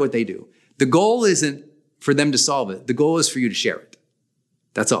 Doesn't matter what they do. The goal isn't for them to solve it. The goal is for you to share it.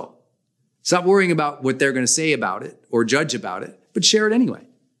 That's all. Stop worrying about what they're going to say about it or judge about it, but share it anyway.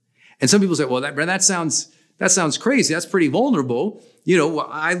 And some people say, well, that sounds crazy. That's pretty vulnerable.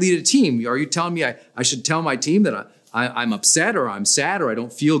 I lead a team. Are you telling me I should tell my team that I'm upset or I'm sad or I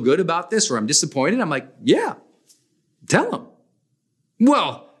don't feel good about this or I'm disappointed? I'm like, yeah, tell them.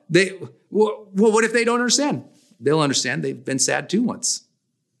 Well, what if they don't understand? They'll understand. They've been sad too once.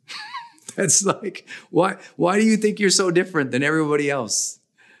 That's like, why do you think you're so different than everybody else?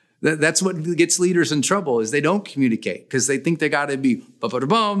 That's what gets leaders in trouble is they don't communicate because they think they got to be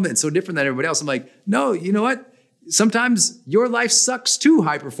bum and so different than everybody else. I'm like, no, you know what? Sometimes your life sucks too,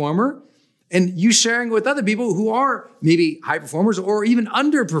 high performer. And you sharing with other people who are maybe high performers or even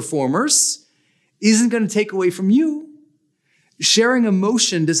underperformers isn't going to take away from you. Sharing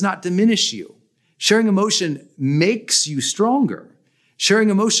emotion does not diminish you. Sharing emotion makes you stronger.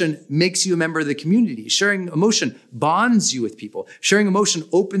 Sharing emotion makes you a member of the community. Sharing emotion bonds you with people. Sharing emotion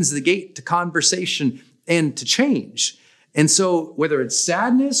opens the gate to conversation and to change. And so whether it's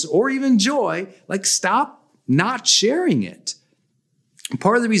sadness or even joy, like stop not sharing it.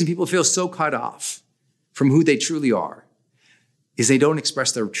 Part of the reason people feel so cut off from who they truly are is they don't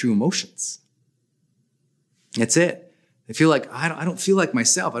express their true emotions. That's it. They feel like, I don't feel like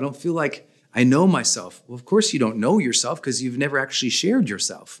myself. I don't feel like I know myself. Well, of course you don't know yourself because you've never actually shared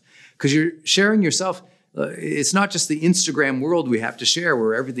yourself. Because you're sharing yourself, it's not just the Instagram world we have to share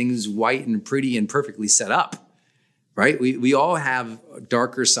where everything is white and pretty and perfectly set up, right? We all have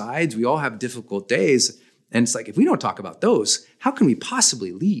darker sides. We all have difficult days. And it's like, if we don't talk about those, how can we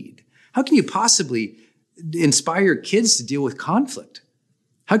possibly lead? How can you possibly inspire kids to deal with conflict?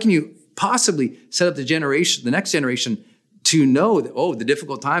 How can you possibly set up the next generation to know that, the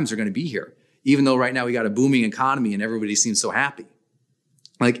difficult times are going to be here, even though right now we got a booming economy and everybody seems so happy.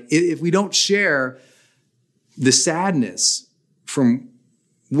 Like if we don't share the sadness from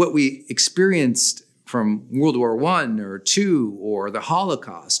what we experienced from World War I or II or the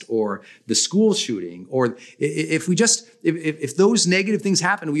Holocaust or the school shooting, or if those negative things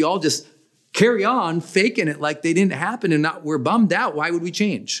happen, we all just carry on faking it like they didn't happen and we're bummed out. Why would we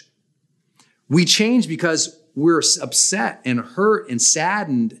change? We change because we're upset and hurt and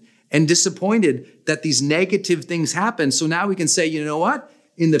saddened and disappointed that these negative things happen. So now we can say, you know what?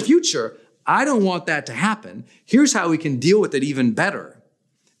 In the future, I don't want that to happen. Here's how we can deal with it even better.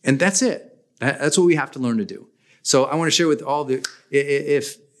 And that's it. That's what we have to learn to do. So I want to share with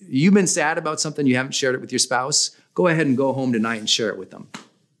if you've been sad about something, you haven't shared it with your spouse, go ahead and go home tonight and share it with them.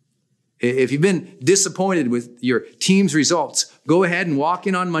 If you've been disappointed with your team's results, go ahead and walk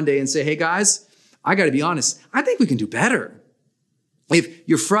in on Monday and say, hey guys, I got to be honest, I think we can do better. If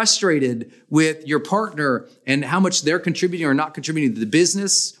you're frustrated with your partner and how much they're contributing or not contributing to the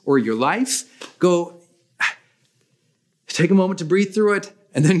business or your life, go take a moment to breathe through it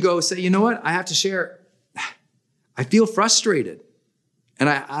and then go say, you know what? I have to share. I feel frustrated and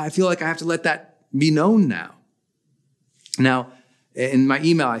I feel like I have to let that be known now. Now, in my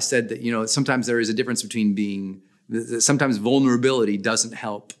email, I said that, sometimes there is a difference between sometimes vulnerability doesn't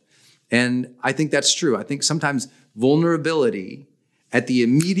help. And I think that's true. I think sometimes vulnerability at the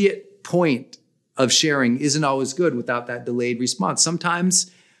immediate point of sharing isn't always good without that delayed response.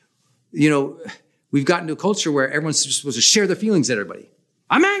 Sometimes, we've gotten to a culture where everyone's just supposed to share their feelings at everybody.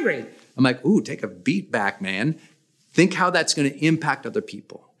 I'm angry. I'm like, ooh, take a beat back, man. Think how that's going to impact other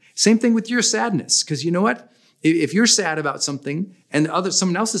people. Same thing with your sadness, because you know what? If you're sad about something and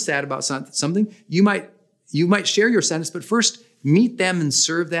someone else is sad about something, you might share your sadness, but first meet them and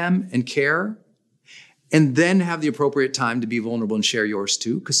serve them and care, and then have the appropriate time to be vulnerable and share yours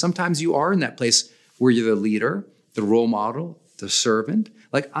too. Because sometimes you are in that place where you're the leader, the role model, the servant.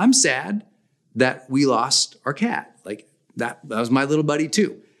 Like, I'm sad that we lost our cat. Like that was my little buddy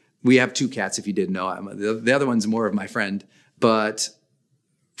too. We have 2 cats, if you didn't know. The other one's more of my friend. But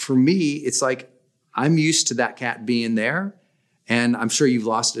for me, it's like I'm used to that cat being there. And I'm sure you've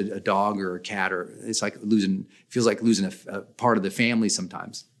lost a dog or a cat, or it's like feels like losing a part of the family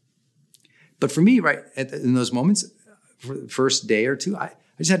sometimes. But for me, right, in those moments, for the first day or 2, I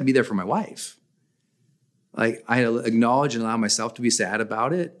just had to be there for my wife. Like, I had to acknowledge and allow myself to be sad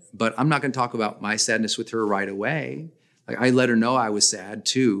about it, but I'm not going to talk about my sadness with her right away. Like, I let her know I was sad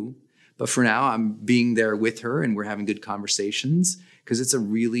too. But for now, I'm being there with her and we're having good conversations because it's a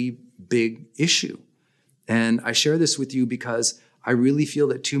really big issue. And I share this with you because I really feel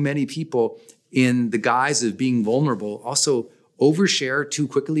that too many people, in the guise of being vulnerable, also overshare too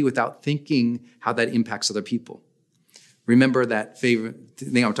quickly without thinking how that impacts other people. Remember that favorite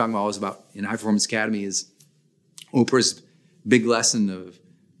thing I'm talking about always about in High Performance Academy is Oprah's big lesson of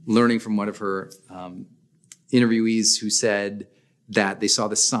learning from one of her interviewees who said that they saw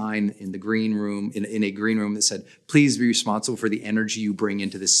the sign in the green room, in a green room that said, please be responsible for the energy you bring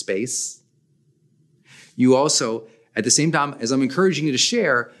into this space. You also, at the same time as I'm encouraging you to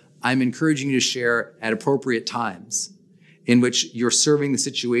share, I'm encouraging you to share at appropriate times in which you're serving the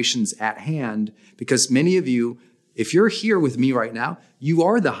situations at hand, because many of you, if you're here with me right now, you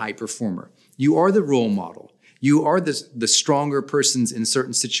are the high performer. You are the role model. You are the stronger persons in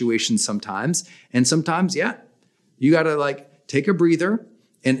certain situations sometimes. And sometimes, you got to take a breather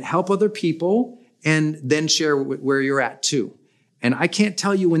and help other people and then share where you're at too. And I can't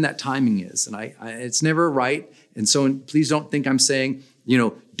tell you when that timing is. And it's never right. And so please don't think I'm saying,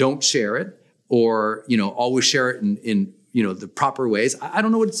 don't share it or, always share it in the proper ways. I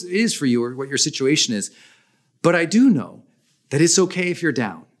don't know what it is for you or what your situation is, but I do know that it's okay if you're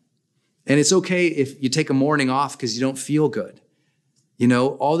down. And it's okay if you take a morning off because you don't feel good.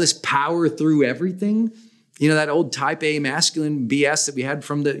 All this power through everything, that old type A masculine BS that we had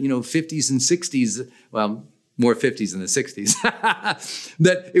from the, 50s and 60s, well, more 50s than the 60s,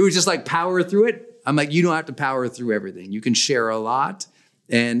 that it was just like power through it. I'm like, you don't have to power through everything. You can share a lot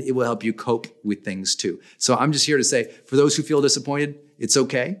and it will help you cope with things too. So I'm just here to say, for those who feel disappointed, it's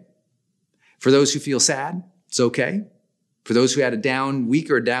okay. For those who feel sad, it's okay. For those who had a down week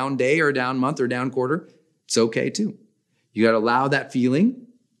or a down day or a down month or a down quarter, it's okay too. You got to allow that feeling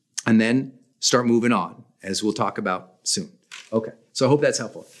and then start moving on, as we'll talk about soon. Okay, so I hope that's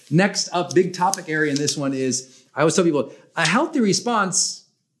helpful. Next up, big topic area in this one is, I always tell people, a healthy response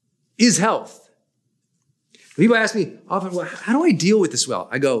is health. People ask me often, well, how do I deal with this well?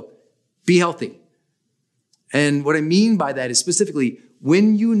 I go, be healthy. And what I mean by that is specifically,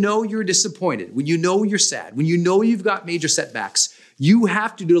 when you know you're disappointed, when you know you're sad, when you know you've got major setbacks, you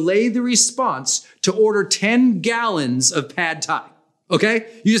have to delay the response to order 10 gallons of pad thai. Okay?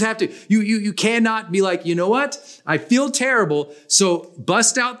 You just have to. You cannot be like, you know what? I feel terrible, so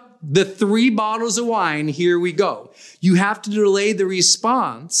bust out the 3 bottles of wine. Here we go. You have to delay the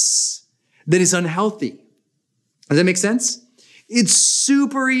response that is unhealthy. Does that make sense? It's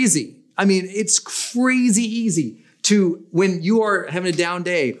super easy. I mean, it's crazy easy to, when you are having a down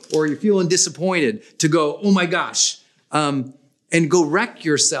day or you're feeling disappointed, to go, oh my gosh, and go wreck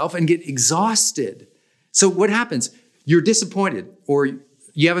yourself and get exhausted. So what happens? You're disappointed or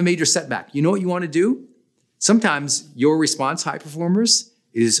you have a major setback. You know what you want to do? Sometimes your response, high performers,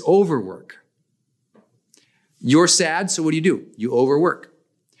 is overwork. You're sad, so what do? You overwork.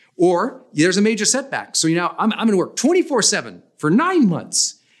 Or there's a major setback. So I'm going to work 24/7 for 9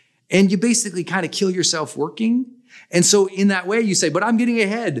 months. And you basically kind of kill yourself working. And so in that way you say, but I'm getting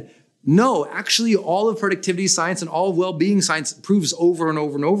ahead. No, actually, all of productivity science and all of well-being science proves over and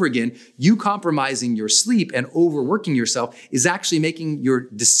over and over again, you compromising your sleep and overworking yourself is actually making your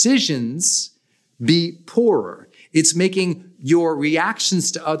decisions be poorer. It's making your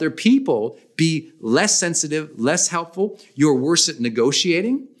reactions to other people be less sensitive, less helpful. You're worse at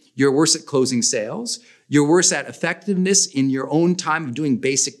negotiating. You're worse at closing sales. You're worse at effectiveness in your own time of doing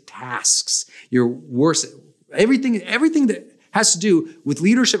basic tasks. You're worse at everything that has to do with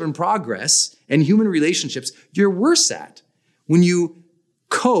leadership and progress and human relationships, you're worse at when you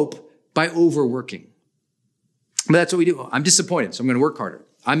cope by overworking. But that's what we do. I'm disappointed, so I'm going to work harder.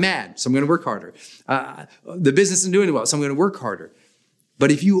 I'm mad, so I'm going to work harder. The business isn't doing well, so I'm going to work harder.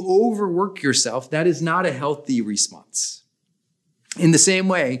 But if you overwork yourself, that is not a healthy response. In the same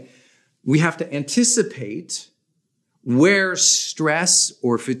way, we have to anticipate where stress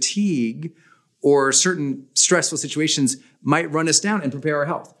or fatigue or certain stressful situations might run us down and prepare our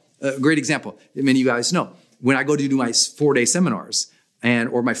health. A great example, many of you guys know, when I go to do my 4-day seminars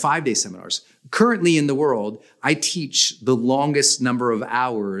or my 5-day seminars, currently in the world, I teach the longest number of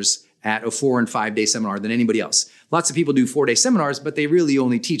hours at a 4 and 5-day seminar than anybody else. Lots of people do 4-day seminars, but they really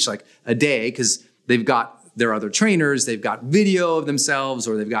only teach like a day because they've got their other trainers, they've got video of themselves,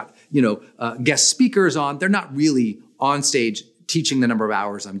 or they've got guest speakers on. They're not really on stage teaching the number of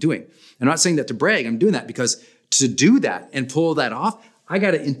hours I'm doing. I'm not saying that to brag. I'm doing that because to do that and pull that off, I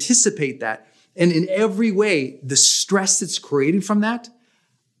got to anticipate that. And in every way, the stress that's created from that,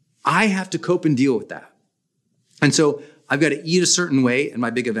 I have to cope and deal with that. And so I've got to eat a certain way in my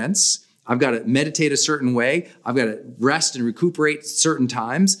big events. I've got to meditate a certain way. I've got to rest and recuperate certain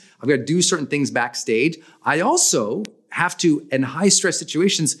times. I've got to do certain things backstage. I also have to, in high stress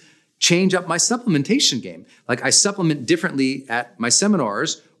situations, change up my supplementation game. Like I supplement differently at my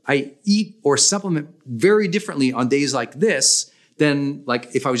seminars. I eat or supplement very differently on days like this than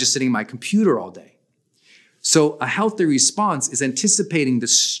like if I was just sitting at my computer all day. So a healthy response is anticipating the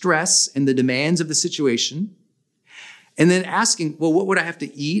stress and the demands of the situation, and then asking, well, what would I have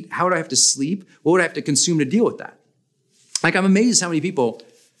to eat? How would I have to sleep? What would I have to consume to deal with that? Like I'm amazed how many people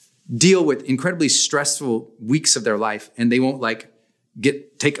deal with incredibly stressful weeks of their life and they won't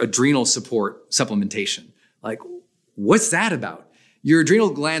take adrenal support supplementation. Like, what's that about? Your adrenal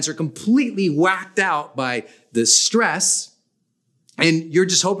glands are completely whacked out by the stress, and you're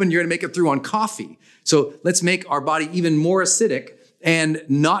just hoping you're going to make it through on coffee. So let's make our body even more acidic and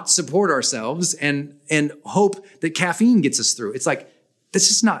not support ourselves and hope that caffeine gets us through. It's like,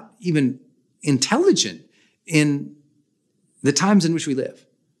 this is not even intelligent in the times in which we live.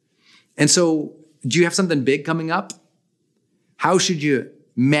 And so, do you have something big coming up? How should you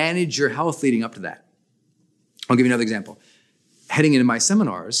manage your health leading up to that? I'll give you another example. Heading into my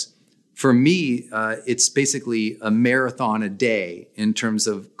seminars, for me, it's basically a marathon a day in terms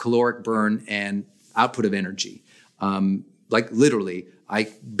of caloric burn and output of energy. Like literally,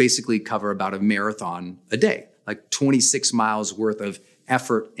 I basically cover about a marathon a day, like 26 miles worth of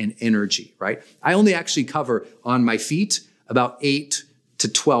effort and energy, right? I only actually cover on my feet about 8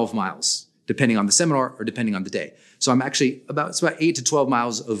 to 12 miles, depending on the seminar or depending on the day. So I'm actually it's about 8 to 12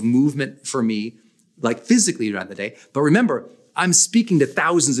 miles of movement for me, like physically throughout the day. But remember, I'm speaking to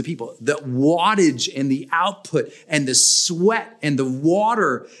thousands of people. The wattage and the output and the sweat and the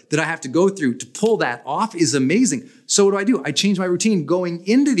water that I have to go through to pull that off is amazing. So what do? I change my routine going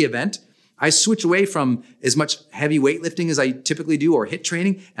into the event. I switch away from as much heavy weightlifting as I typically do or HIIT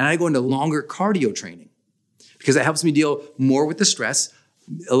training, and I go into longer cardio training because it helps me deal more with the stress,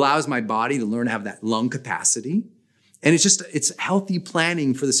 allows my body to learn to have that lung capacity. And it's healthy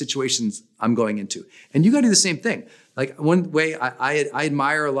planning for the situations I'm going into. And you got to do the same thing. Like one way I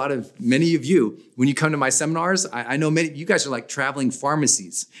admire many of you, when you come to my seminars, I know many, you guys are like traveling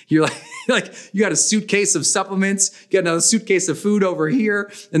pharmacies. You're like you got a suitcase of supplements, you got another suitcase of food over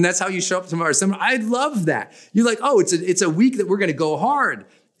here, and that's how you show up to our seminar. I love that. You're like, oh, it's a week that we're going to go hard.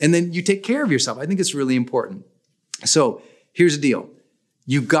 And then you take care of yourself. I think it's really important. So here's the deal.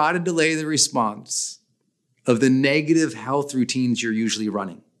 You got to delay the response of the negative health routines you're usually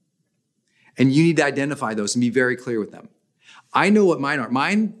running. And you need to identify those and be very clear with them. I know what mine are.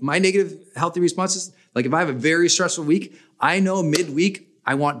 My negative healthy responses, like if I have a very stressful week, I know midweek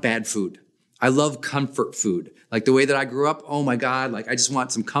I want bad food. I love comfort food. Like the way that I grew up, oh my God, like I just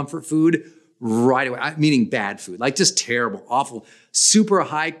want some comfort food right away. Meaning bad food, like just terrible, awful, super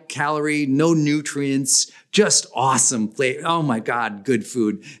high calorie, no nutrients, just awesome flavor. Oh my God, good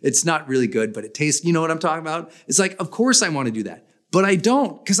food. It's not really good, but it tastes, you know what I'm talking about? It's like, of course I want to do that. But I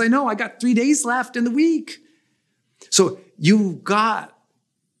don't, because I know I got 3 days left in the week. So you've got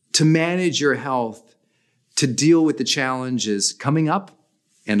to manage your health to deal with the challenges coming up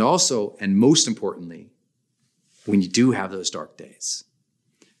And also, and most importantly, when you do have those dark days,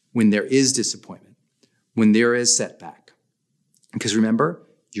 when there is disappointment, when there is setback, because remember,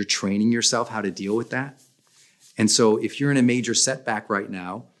 you're training yourself how to deal with that. And so if you're in a major setback right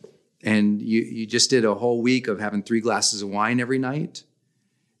now, and you just did a whole week of having 3 glasses of wine every night,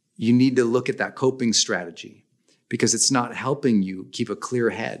 you need to look at that coping strategy, because it's not helping you keep a clear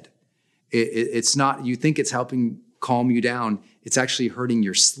head. It's not, you think it's helping calm you down. It's actually hurting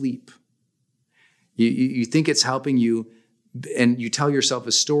your sleep. You think it's helping you, and you tell yourself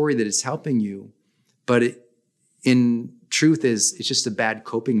a story that it's helping you, but in truth it's just a bad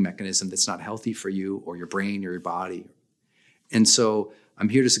coping mechanism that's not healthy for you or your brain or your body. And so I'm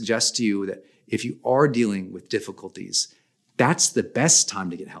here to suggest to you that if you are dealing with difficulties, that's the best time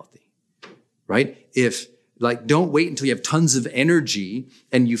to get healthy, right? Don't wait until you have tons of energy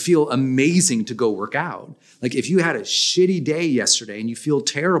and you feel amazing to go work out. Like if you had a shitty day yesterday and you feel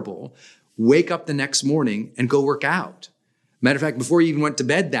terrible, wake up the next morning and go work out. Matter of fact, before you even went to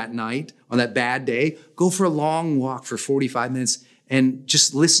bed that night on that bad day, go for a long walk for 45 minutes and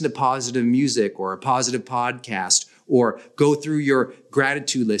just listen to positive music or a positive podcast, or go through your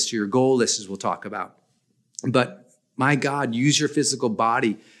gratitude list or your goal list, as we'll talk about. But my God, use your physical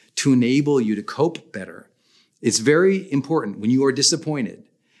body to enable you to cope better. It's very important when you are disappointed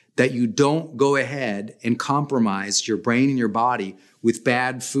that you don't go ahead and compromise your brain and your body with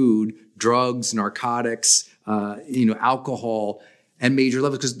bad food, drugs, narcotics, alcohol at major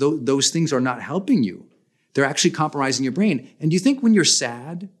levels, because those things are not helping you. They're actually compromising your brain. And do you think when you're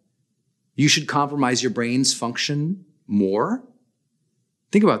sad, you should compromise your brain's function more?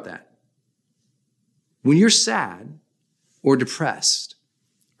 Think about that. When you're sad or depressed,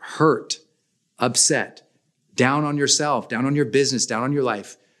 hurt, upset, down on yourself, down on your business, down on your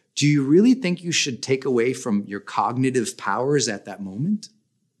life, do you really think you should take away from your cognitive powers at that moment?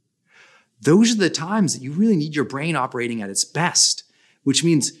 Those are the times that you really need your brain operating at its best, which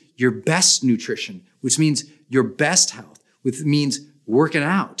means your best nutrition, which means your best health, which means working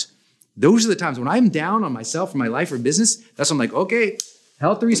out. Those are the times when I'm down on myself or my life or business, that's when I'm like, okay,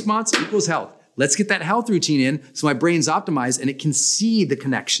 health response equals health. Let's get that health routine in so my brain's optimized and it can see the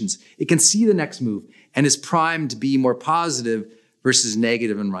connections. It can see the next move and is primed to be more positive versus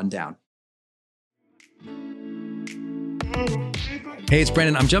negative and run down. Hey, it's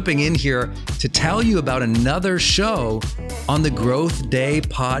Brendon. I'm jumping in here to tell you about another show on the Growth Day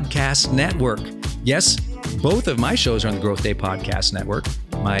Podcast Network. Yes, both of my shows are on the Growth Day Podcast Network.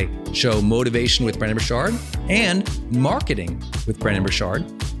 My show, Motivation with Brendon Burchard, and Marketing with Brendon Burchard.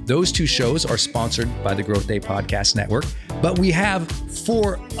 Those 2 shows are sponsored by the Growth Day Podcast Network, but we have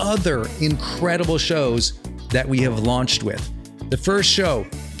 4 other incredible shows that we have launched with. The first show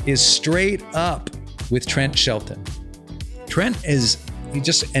is Straight Up with Trent Shelton. Trent is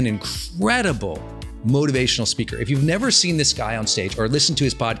just an incredible motivational speaker. If you've never seen this guy on stage or listened to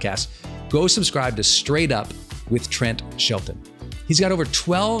his podcast, go subscribe to Straight Up with Trent Shelton. He's got over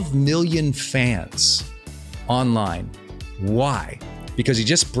 12 million fans online. Why? Because he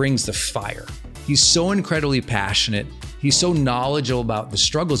just brings the fire. He's so incredibly passionate. He's so knowledgeable about the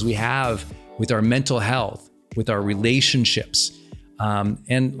struggles we have with our mental health, with our relationships.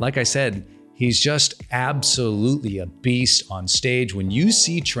 And like I said, he's just absolutely a beast on stage. When you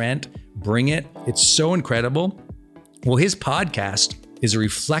see Trent bring it, it's so incredible. Well, his podcast is a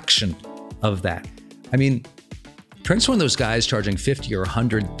reflection of that. I mean, Trent's one of those guys charging $50,000 or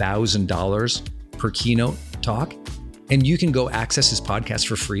 $100,000 per keynote talk, and you can go access his podcast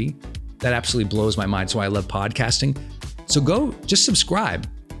for free. That absolutely blows my mind. So I love podcasting. So go just subscribe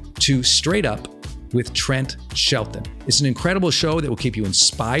to Straight Up with Trent Shelton. It's an incredible show that will keep you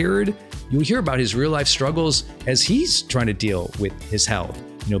inspired. You'll hear about his real life struggles as he's trying to deal with his health.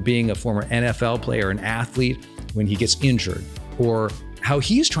 Being a former NFL player, an athlete, when he gets injured, or how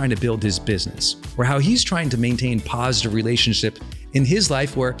he's trying to build his business, or how he's trying to maintain positive relationship in his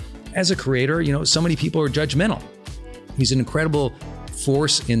life where, as a creator, so many people are judgmental. He's an incredible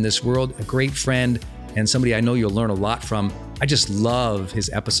force in this world, a great friend, and somebody I know you'll learn a lot from. I just love his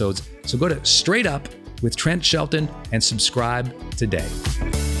episodes. So go to Straight Up with Trent Shelton and subscribe today.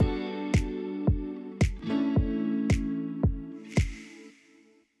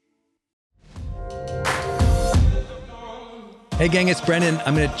 Hey gang, it's Brendon.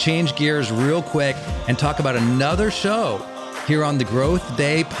 I'm going to change gears real quick and talk about another show here on the Growth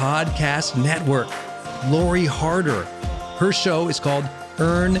Day Podcast Network. Lori Harder. Her show is called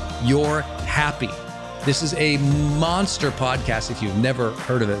Earn Your Happy. This is a monster podcast if you've never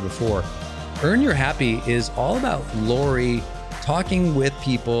heard of it before. Earn Your Happy is all about Lori talking with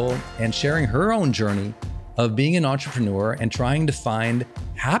people and sharing her own journey of being an entrepreneur and trying to find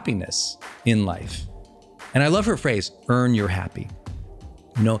happiness in life. And I love her phrase, earn your happy.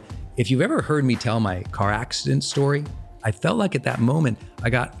 You know, if you've ever heard me tell my car accident story, I felt like at that moment,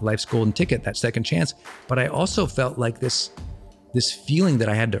 I got life's golden ticket, that second chance, but I also felt like this feeling that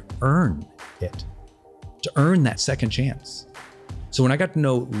I had to earn it, to earn that second chance. So when I got to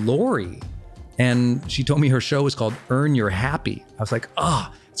know Lori, and she told me her show was called Earn Your Happy, I was like,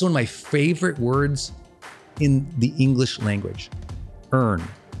 it's one of my favorite words in the English language, earn.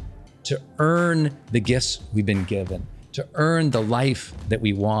 To earn the gifts we've been given, to earn the life that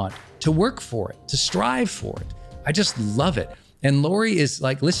we want, to work for it, to strive for it. I just love it. And Lori is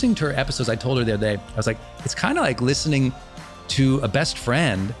like, listening to her episodes, I told her the other day, I was like, it's kind of like listening to a best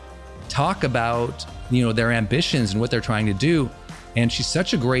friend talk about, you know, their ambitions and what they're trying to do. And she's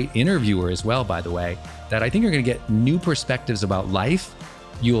such a great interviewer as well, by the way, that I think you're going to get new perspectives about life.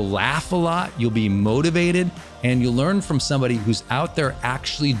 You'll laugh a lot, you'll be motivated, and you'll learn from somebody who's out there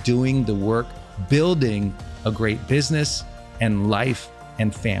actually doing the work, building a great business and life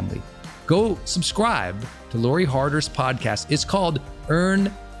and family. Go subscribe to Lori Harder's podcast. It's called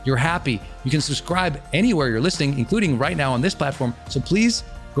Earn Your Happy. You can subscribe anywhere you're listening, including right now on this platform. So please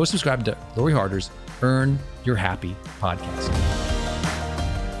go subscribe to Lori Harder's Earn Your Happy podcast.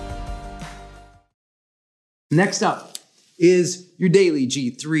 Next up is your daily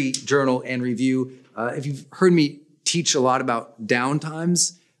G3 journal and review. If you've heard me teach a lot about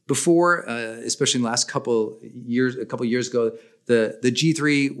downtimes before, especially in the last couple years ago, the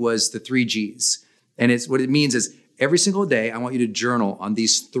G3 was the 3 Gs. And it's what it means is every single day, I want you to journal on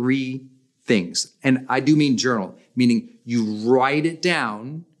these 3 things. And I do mean journal, meaning you write it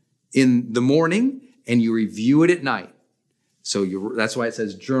down in the morning and you review it at night. So that's why it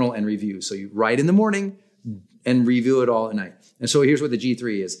says journal and review. So you write in the morning and review it all at night. And so here's what the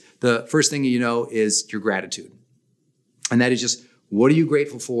G3 is. The first thing you know is your gratitude. And that is just, what are you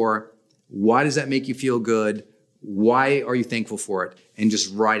grateful for? Why does that make you feel good? Why are you thankful for it? And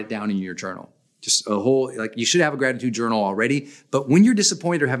just write it down in your journal. Just a whole, like you should have a gratitude journal already. But when you're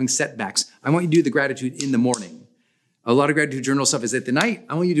disappointed or having setbacks, I want you to do the gratitude in the morning. A lot of gratitude journal stuff is at the night.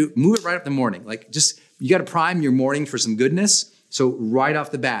 I want you to move it right up the morning. Like just, you got to prime your morning for some goodness. So right off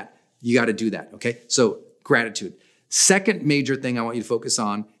the bat, you got to do that. Okay. So gratitude. Second major thing I want you to focus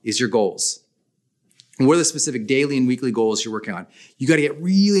on is your goals. And what are the specific daily and weekly goals you're working on? You got to get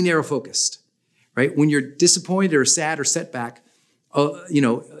really narrow focused, right? When you're disappointed or sad or setback,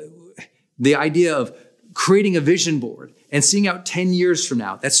 the idea of creating a vision board and seeing out 10 years from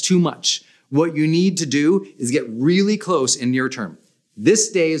now, that's too much. What you need to do is get really close in near term. This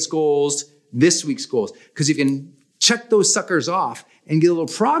day's goals, this week's goals. Because if you can check those suckers off and get a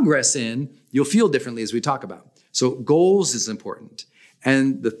little progress in, you'll feel differently as we talk about. So goals is important.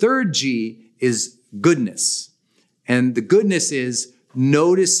 And the third G is goodness. And the goodness is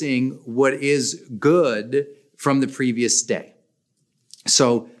noticing what is good from the previous day.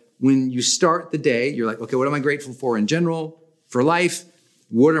 So when you start the day, you're like, okay, what am I grateful for in general, for life?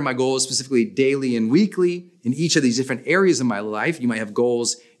 What are my goals specifically daily and weekly in each of these different areas of my life? You might have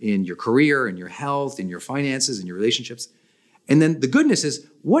goals in your career, in your health, in your finances, in your relationships. And then the goodness is,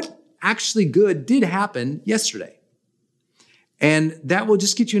 what actually good did happen yesterday? And that will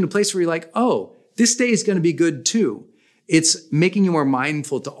just get you in a place where you're like, oh, this day is going to be good too. It's making you more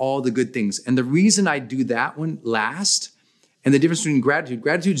mindful to all the good things. And the reason I do that one last, and the difference between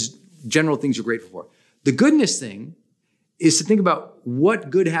gratitude is general things you're grateful for. The goodness thing is to think about what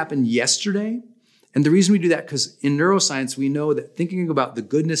good happened yesterday. And the reason we do that, because in neuroscience, we know that thinking about the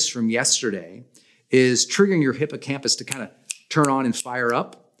goodness from yesterday is triggering your hippocampus to kind of turn on and fire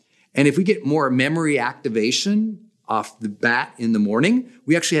up. And if we get more memory activation off the bat in the morning,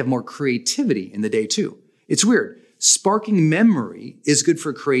 we actually have more creativity in the day too. It's weird. Sparking memory is good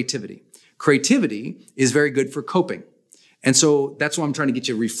for creativity. Creativity is very good for coping. And so that's why I'm trying to get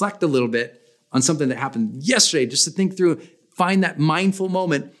you to reflect a little bit on something that happened yesterday, just to think through, find that mindful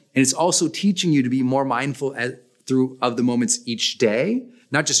moment. And it's also teaching you to be more mindful of the moments each day,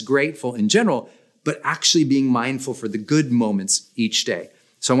 not just grateful in general, but actually being mindful for the good moments each day.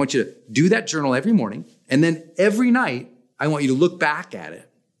 So I want you to do that journal every morning. And then every night, I want you to look back at it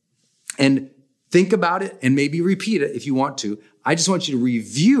and think about it and maybe repeat it if you want to. I just want you to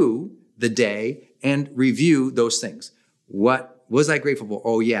review the day and review those things. What was I grateful for?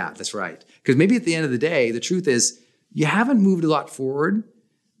 Oh yeah, that's right. Because maybe at the end of the day, the truth is you haven't moved a lot forward.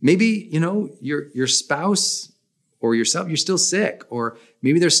 Maybe, your spouse or yourself, you're still sick, or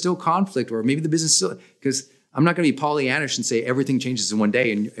maybe there's still conflict, or maybe the business still, because I'm not going to be Pollyannish and say everything changes in one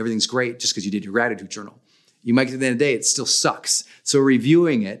day and everything's great just because you did your gratitude journal. You might get to the end of the day, it still sucks. So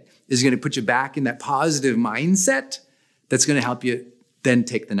reviewing it is going to put you back in that positive mindset that's going to help you then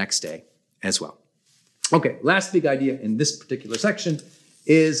take the next day as well. Okay, last big idea in this particular section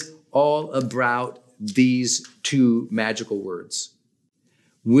is all about these two magical words.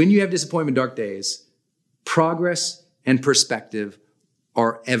 When you have disappointment, dark days, progress and perspective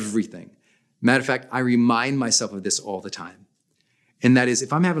are everything. Matter of fact, I remind myself of this all the time. And that is,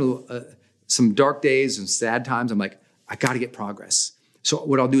 if I'm having some dark days and sad times, I'm like, I got to get progress. So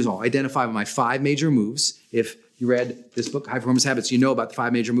what I'll do is I'll identify my 5 major moves. If you read this book, High Performance Habits, you know about the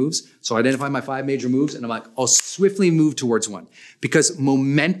 5 major moves. So I identify my 5 major moves, and I'm like, I'll swiftly move towards one, because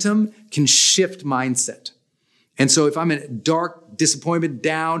momentum can shift mindset. And so if I'm in dark, disappointment,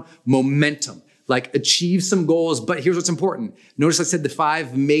 down, momentum, like achieve some goals. But here's what's important. Notice I said the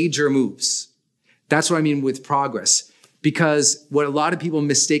 5 major moves. That's what I mean with progress. Because what a lot of people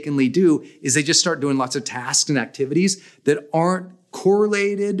mistakenly do is they just start doing lots of tasks and activities that aren't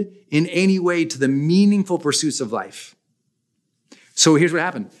correlated in any way to the meaningful pursuits of life. So here's what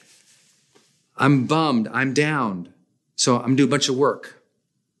happened. I'm bummed, I'm down, so I'm doing a bunch of work.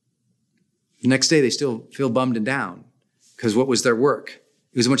 The next day, they still feel bummed and down, because what was their work?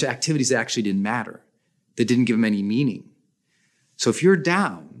 It was a bunch of activities that actually didn't matter, that didn't give them any meaning. So if you're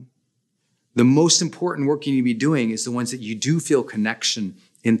down, the most important work you need to be doing is the ones that you do feel connection,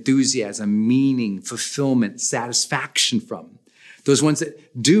 enthusiasm, meaning, fulfillment, satisfaction from. Those ones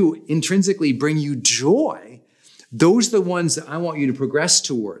that do intrinsically bring you joy. Those are the ones that I want you to progress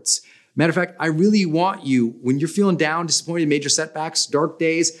towards. Matter of fact, I really want you, when you're feeling down, disappointed, major setbacks, dark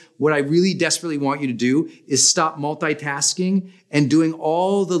days, what I really desperately want you to do is stop multitasking and doing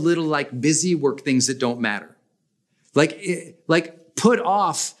all the little like busy work things that don't matter. Like put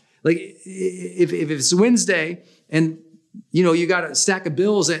off, like if it's Wednesday and you got a stack of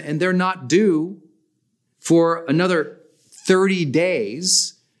bills and they're not due for another 30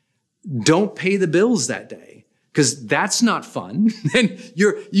 days, don't pay the bills that day, because that's not fun. And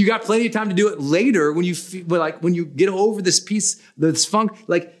you got plenty of time to do it later when you feel like, when you get over this funk,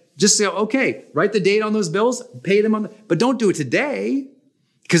 like just say, okay, write the date on those bills, pay them but don't do it today,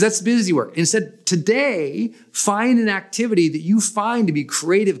 because that's busy work. Instead, today, find an activity that you find to be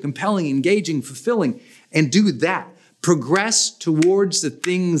creative, compelling, engaging, fulfilling, and do that. Progress towards the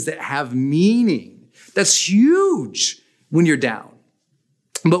things that have meaning. That's huge when you're down.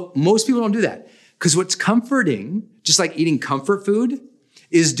 But most people don't do that, because what's comforting, just like eating comfort food,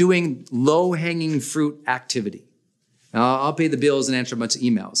 is doing low-hanging fruit activity. Now, I'll pay the bills and answer a bunch of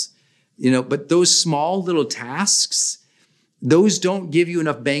emails, but those small little tasks, those don't give you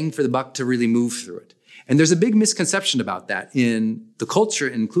enough bang for the buck to really move through it. And there's a big misconception about that in the culture,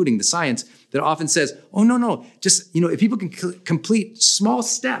 including the science, that often says, oh, no, just, if people can complete small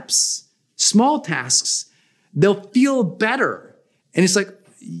steps, small tasks, they'll feel better. And it's like,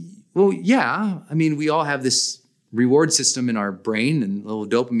 well, yeah, we all have this reward system in our brain, and a little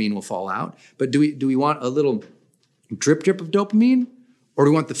dopamine will fall out. But do we want a little drip of dopamine, or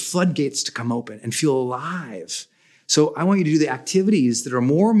do we want the floodgates to come open and feel alive? So I want you to do the activities that are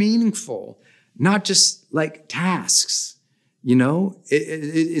more meaningful, not just like tasks.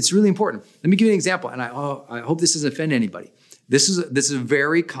 It's really important. Let me give you an example, and I hope this doesn't offend anybody. This is a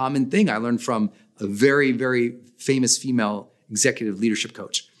very common thing I learned from a very, very famous female executive leadership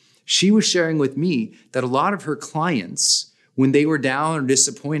coach. She was sharing with me that a lot of her clients, when they were down or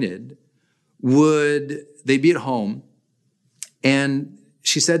disappointed, they'd be at home, and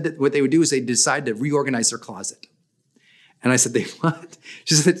she said that what they would do is they'd decide to reorganize their closet. And I said, they what?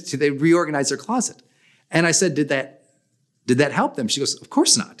 She said, they reorganize their closet. And I said, did that help them? She goes, of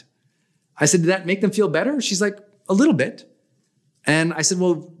course not. I said, did that make them feel better? She's like, a little bit. And I said,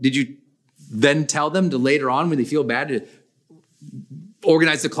 well, did you then tell them to later on, when they feel bad, to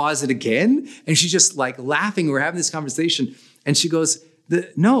organize the closet again? And she's just like laughing. We're having this conversation. And she goes,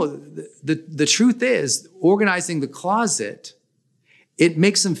 the truth is, organizing the closet, it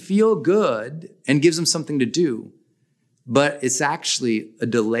makes them feel good and gives them something to do. But it's actually a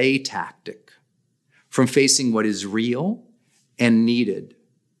delay tactic from facing what is real and needed.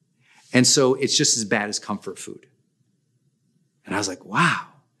 And so it's just as bad as comfort food. And I was like, wow.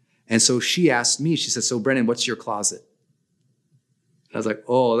 And so she asked me, she said, so Brennan, what's your closet? And I was like,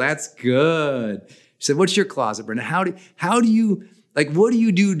 oh, that's good. She said, what's your closet, Brennan? How do you, what do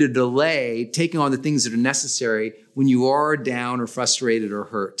you do to delay taking on the things that are necessary when you are down or frustrated or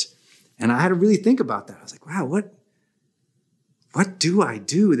hurt? And I had to really think about that. I was like, wow, what do I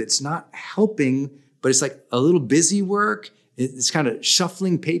do that's not helping, but it's like a little busy work? It's kind of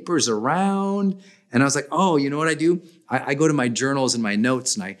shuffling papers around. And I was like, oh, you know what I do? I go to my journals and my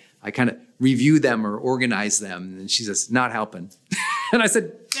notes, and I kind of review them or organize them. And she says, not helping. And I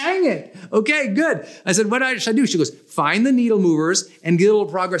said, dang it. Okay, good. I said, what should I do? She goes, find the needle movers and get a little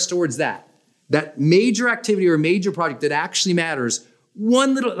progress towards that. That major activity or major project that actually matters.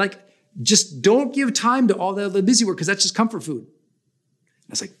 One little, just don't give time to all the other busy work because that's just comfort food.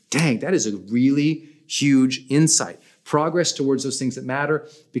 I was like, dang, that is a really huge insight. Progress towards those things that matter,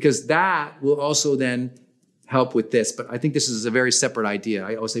 because that will also then help with this. But I think this is a very separate idea.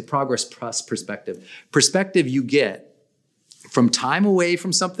 I always say progress plus perspective. Perspective you get from time away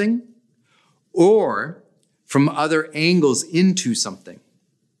from something or from other angles into something.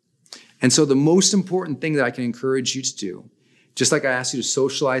 And so the most important thing that I can encourage you to do, just like I asked you to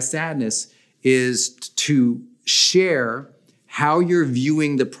socialize sadness, is to share how you're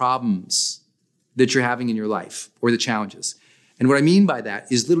viewing the problems that you're having in your life or the challenges. And what I mean by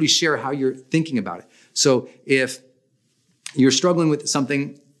that is literally share how you're thinking about it. So if you're struggling with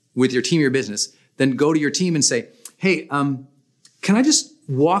something with your team or your business, then go to your team and say, hey, can I just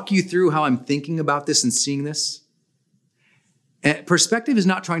walk you through how I'm thinking about this and seeing this? And perspective is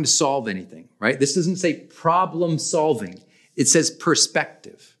not trying to solve anything, right? This doesn't say problem solving. It says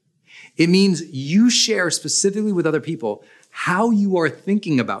perspective. It means you share specifically with other people how you are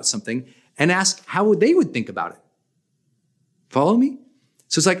thinking about something and ask how they would think about it. Follow me?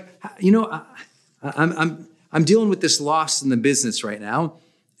 So it's like, I'm dealing with this loss in the business right now,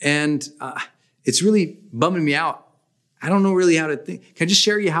 and it's really bumming me out. I don't know really how to think. Can I just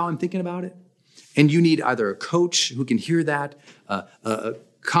share you how I'm thinking about it? And you need either a coach who can hear that, a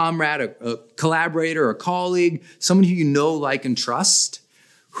comrade, a collaborator, a colleague, someone who you know, like, and trust,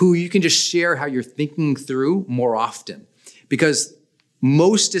 who you can just share how you're thinking through more often. Because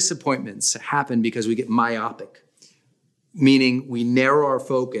most disappointments happen because we get myopic, meaning we narrow our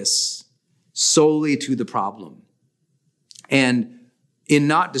focus solely to the problem. And in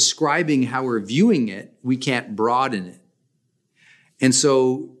not describing how we're viewing it, we can't broaden it. And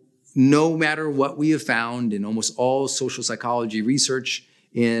so no matter what we have found in almost all social psychology research,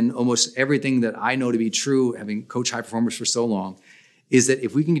 in almost everything that I know to be true, having coached high performers for so long, is that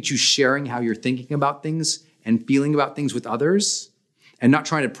if we can get you sharing how you're thinking about things and feeling about things with others, and not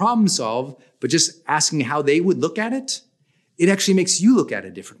trying to problem solve, but just asking how they would look at it, it actually makes you look at it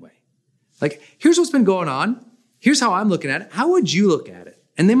a different way. Like, here's what's been going on. Here's how I'm looking at it. How would you look at it?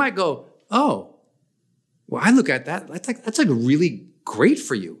 And they might go, oh, well, I look at that. That's really great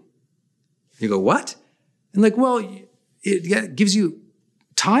for you. You go, what? And well, it gives you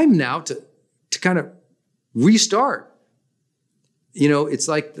time now to kind of restart. It's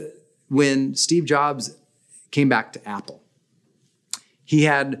like when Steve Jobs came back to Apple. He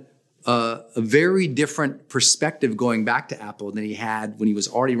had a very different perspective going back to Apple than he had when he was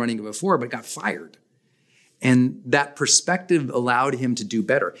already running it before, but got fired. And that perspective allowed him to do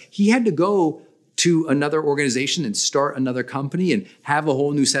better. He had to go to another organization and start another company and have a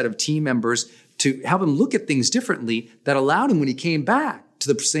whole new set of team members to help him look at things differently that allowed him, when he came back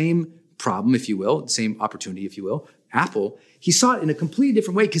to the same problem, if you will, the same opportunity, if you will, Apple, he saw it in a completely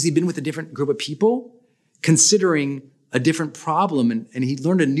different way because he'd been with a different group of people considering a different problem, and he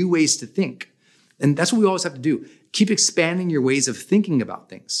learned new ways to think. And that's what we always have to do. Keep expanding your ways of thinking about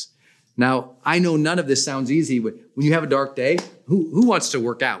things. Now, I know none of this sounds easy, but when you have a dark day, who wants to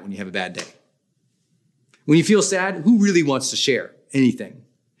work out when you have a bad day? When you feel sad, who really wants to share anything?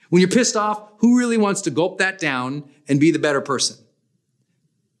 When you're pissed off, who really wants to gulp that down and be the better person?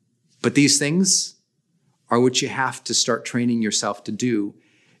 But these things are what you have to start training yourself to do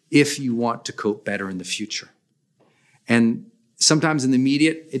if you want to cope better in the future. And sometimes in the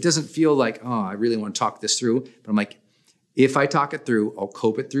immediate, it doesn't feel like, oh, I really want to talk this through. But I'm like, if I talk it through, I'll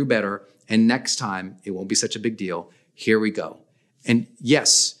cope it through better. And next time, it won't be such a big deal. Here we go. And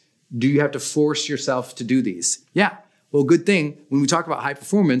yes, do you have to force yourself to do these? Yeah. Well, good thing. When we talk about high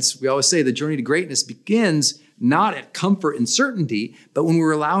performance, we always say the journey to greatness begins not at comfort and certainty, but when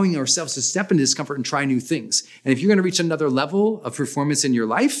we're allowing ourselves to step into discomfort and try new things. And if you're going to reach another level of performance in your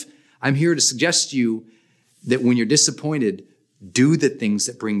life, I'm here to suggest to you that when you're disappointed, do the things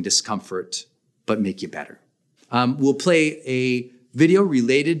that bring discomfort, but make you better. We'll play a video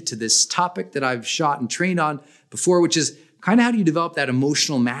related to this topic that I've shot and trained on before, which is kind of how do you develop that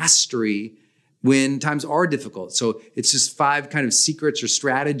emotional mastery when times are difficult. So it's just 5 kind of secrets or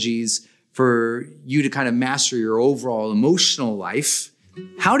strategies for you to kind of master your overall emotional life.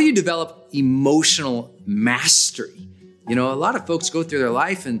 How do you develop emotional mastery? A lot of folks go through their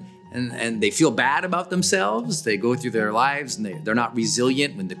life and they feel bad about themselves. They go through their lives and they're not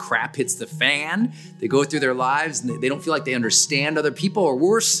resilient when the crap hits the fan. They go through their lives and they don't feel like they understand other people, or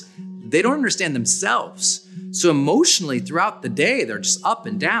worse, they don't understand themselves. So emotionally throughout the day, they're just up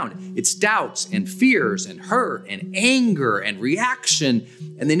and down. It's doubts and fears and hurt and anger and reaction.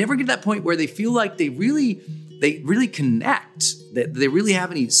 And they never get to that point where they feel like they really connect, that they really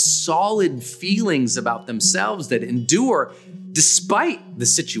have any solid feelings about themselves that endure despite the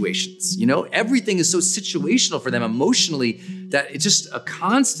situations. Everything is so situational for them emotionally that it's just a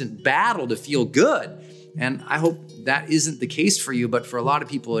constant battle to feel good. And I hope that isn't the case for you, but for a lot of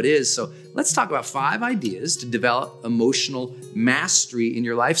people it is. So let's talk about 5 ideas to develop emotional mastery in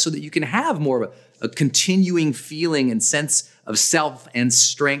your life so that you can have more of a continuing feeling and sense of self and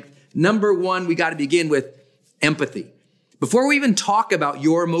strength. Number 1, we got to begin with empathy. Before we even talk about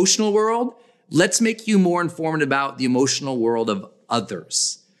your emotional world, let's make you more informed about the emotional world of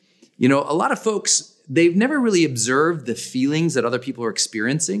others. A lot of folks, they've never really observed the feelings that other people are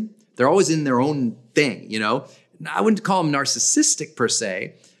experiencing. They're always in their own thing, I wouldn't call them narcissistic per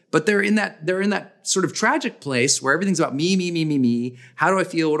se, but they're in that sort of tragic place where everything's about me, me, me, me, me. How do I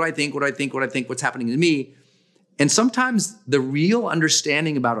feel? What do I think? What's happening to me? And sometimes the real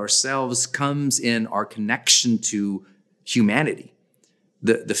understanding about ourselves comes in our connection to humanity,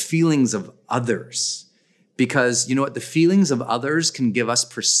 the feelings of others. Because you know what? The feelings of others can give us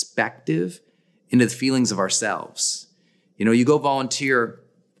perspective into the feelings of ourselves. You go volunteer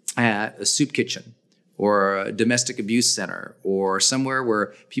at a soup kitchen or a domestic abuse center or somewhere where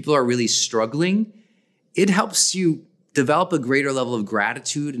people are really struggling. It helps you develop a greater level of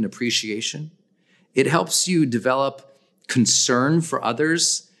gratitude and appreciation. It helps you develop concern for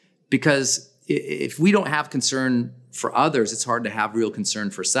others, because if we don't have concern for others, it's hard to have real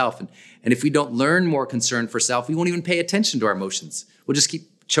concern for self. And if we don't learn more concern for self, we won't even pay attention to our emotions. We'll just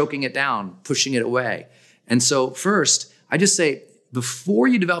keep choking it down, pushing it away. And so first, I just say, before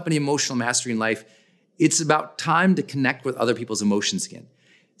you develop any emotional mastery in life, it's about time to connect with other people's emotions again.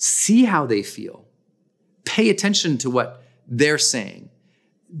 See how they feel. Pay attention to what they're saying.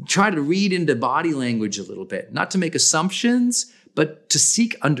 Try to read into body language a little bit, not to make assumptions, but to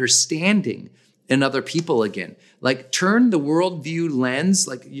seek understanding in other people again. Like turn the worldview lens,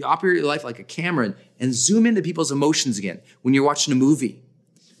 like you operate your life like a camera, and zoom into people's emotions again. When you're watching a movie,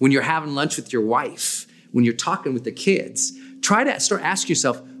 when you're having lunch with your wife, when you're talking with the kids, try to start asking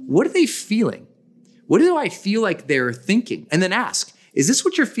yourself, what are they feeling? What do I feel like they're thinking? And then ask, is this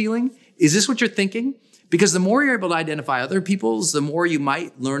what you're feeling? Is this what you're thinking? Because the more you're able to identify other people's, the more you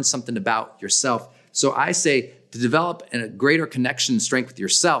might learn something about yourself. So I say to develop a greater connection and strength with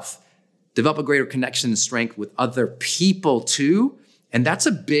yourself, develop a greater connection and strength with other people too. And that's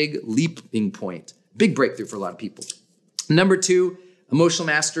a big leaping point, big breakthrough for a lot of people. Number 2, emotional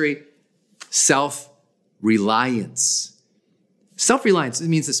mastery, self-reliance. Self-reliance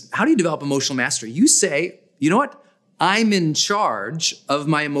means this. How do you develop emotional mastery? You say, you know what? I'm in charge of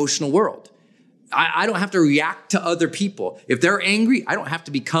my emotional world. I don't have to react to other people. If they're angry, I don't have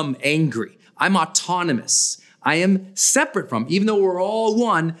to become angry. I'm autonomous. I am separate from, even though we're all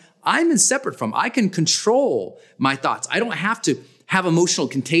one, I'm separate from. I can control my thoughts. I don't have to have emotional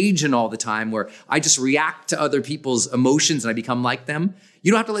contagion all the time where I just react to other people's emotions and I become like them.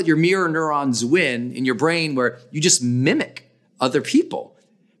 You don't have to let your mirror neurons win in your brain where you just mimic other people.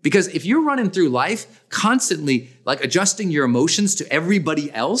 Because if you're running through life constantly like adjusting your emotions to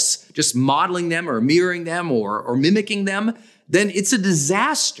everybody else, just modeling them or mirroring them or mimicking them, then it's a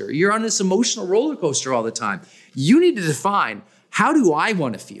disaster. You're on this emotional roller coaster all the time. You need to define, how do I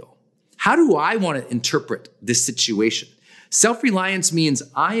want to feel? How do I want to interpret this situation? Self-reliance means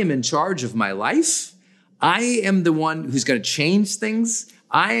I am in charge of my life. I am the one who's going to change things.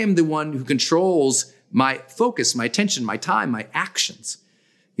 I am the one who controls my focus, my attention, my time, my actions.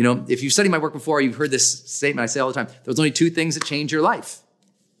 You know, if you've studied my work before, you've heard this statement I say all the time. There's only 2 things that change your life.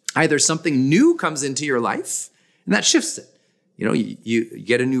 Either something new comes into your life, and that shifts it. You know, you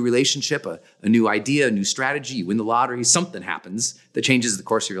get a new relationship, a new idea, a new strategy, you win the lottery, something happens that changes the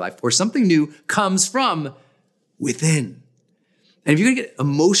course of your life, or something new comes from within. And if you're going to get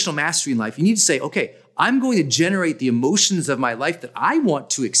emotional mastery in life, you need to say, okay, I'm going to generate the emotions of my life that I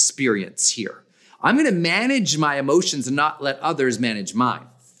want to experience here. I'm going to manage my emotions and not let others manage mine.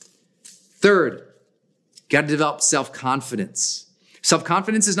 Third, got to develop self-confidence.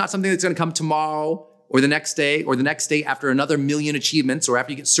 Self-confidence is not something that's going to come tomorrow or the next day after another million achievements or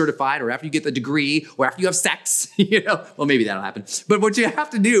after you get certified or after you get the degree or after you have sex. Well, maybe that'll happen. But what you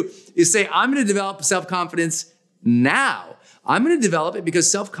have to do is say, I'm going to develop self-confidence now. I'm going to develop it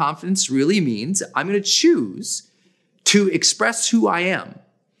because self-confidence really means I'm going to choose to express who I am.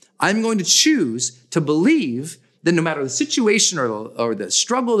 I'm going to choose to believe that no matter the situation or the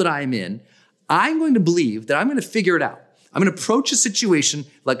struggle that I'm in, I'm going to believe that I'm going to figure it out. I'm going to approach a situation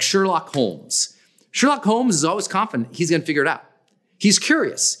like Sherlock Holmes, Sherlock Holmes is always confident he's going to figure it out. He's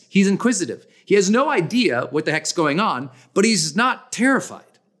curious. He's inquisitive. He has no idea what the heck's going on, but he's not terrified.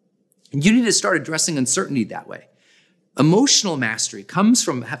 You need to start addressing uncertainty that way. Emotional mastery comes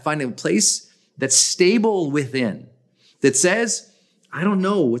from finding a place that's stable within, that says, I don't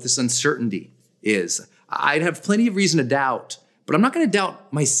know what this uncertainty is. I'd have plenty of reason to doubt, but I'm not going to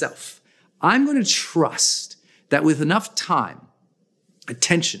doubt myself. I'm going to trust that with enough time,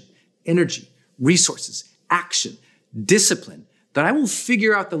 attention, energy, resources, action, discipline, that I will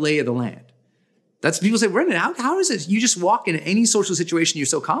figure out the lay of the land. That's people say, Brendan, how is it you just walk into any social situation, you're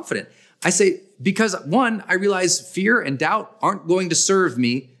so confident? I say, because one, I realize fear and doubt aren't going to serve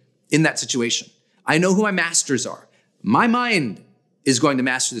me in that situation. I know who my masters are. My mind is going to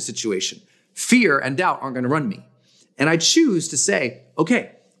master the situation. Fear and doubt aren't going to run me. And I choose to say,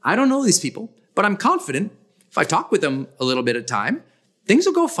 okay, I don't know these people, but I'm confident if I talk with them a little bit at a time, things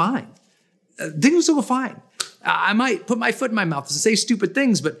will go fine. Things will go fine. I might put my foot in my mouth and say stupid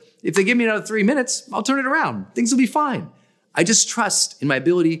things, but if they give me another 3 minutes, I'll turn it around. Things will be fine. I just trust in my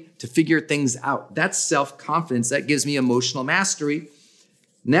ability to figure things out. That's self-confidence. That gives me emotional mastery.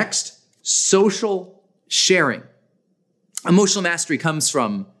 Next, social sharing. Emotional mastery comes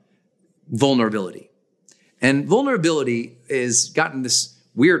from vulnerability. And vulnerability has gotten this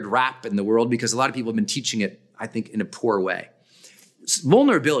weird rap in the world because a lot of people have been teaching it, I think, in a poor way.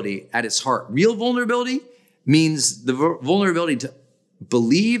 Vulnerability at its heart, real vulnerability means the vulnerability to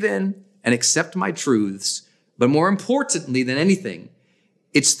believe in and accept my truths, but more importantly than anything,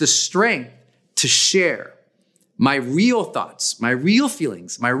 it's the strength to share my real thoughts, my real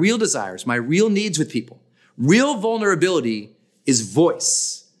feelings, my real desires, my real needs with people. Real vulnerability is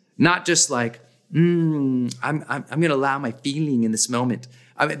voice, not just like, I'm going to allow my feeling in this moment.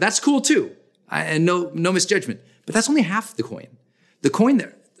 I mean, that's cool too, and no misjudgment, but that's only half the coin. The coin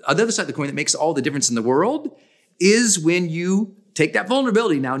that, on the other side of the coin that makes all the difference in the world is when you take that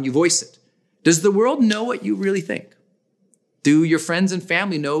vulnerability now and you voice it. Does the world know what you really think? Do your friends and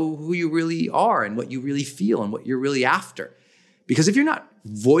family know who you really are and what you really feel and what you're really after? Because if you're not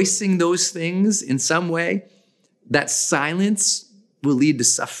voicing those things in some way, that silence will lead to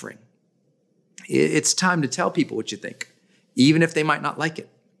suffering. It's time to tell people what you think, even if they might not like it.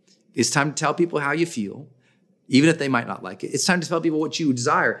 It's time to tell people how you feel, even if they might not like it. It's time to tell people what you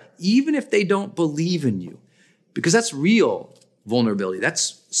desire, even if they don't believe in you, because that's real vulnerability.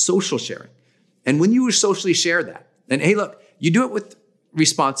 That's social sharing. And when you socially share that, and hey, look, you do it with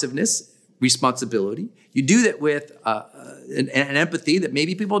responsiveness, responsibility. You do that with an empathy that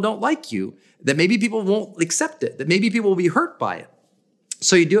maybe people don't like you, that maybe people won't accept it, that maybe people will be hurt by it.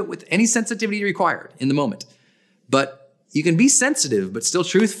 So you do it with any sensitivity required in the moment. But you can be sensitive, but still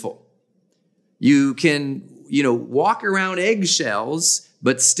truthful. You can, walk around eggshells,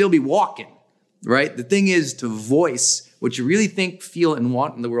 but still be walking, right? The thing is to voice what you really think, feel, and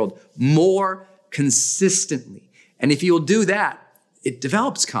want in the world more consistently. And if you'll do that, it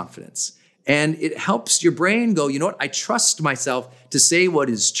develops confidence. And it helps your brain go, you know what? I trust myself to say what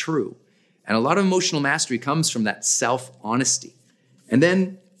is true. And a lot of emotional mastery comes from that self-honesty. And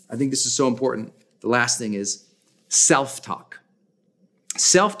then, I think this is so important, the last thing is self-talk.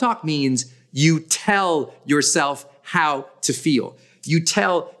 Self-talk means you tell yourself how to feel. You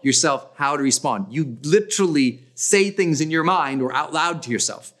tell yourself how to respond. You literally say things in your mind or out loud to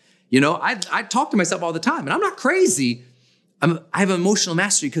yourself. I talk to myself all the time, and I'm not crazy. I have emotional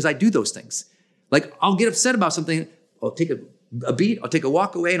mastery because I do those things. Like, I'll get upset about something. I'll take a beat. I'll take a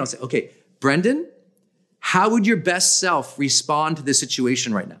walk away, and I'll say, okay, Brendan, how would your best self respond to this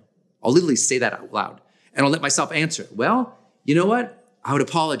situation right now? I'll literally say that out loud, and I'll let myself answer. Well, you know what? I would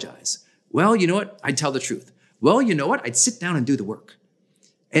apologize. Well, you know what? I'd tell the truth. Well, you know what? I'd sit down and do the work.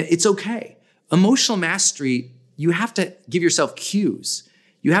 And it's okay. Emotional mastery, you have to give yourself cues.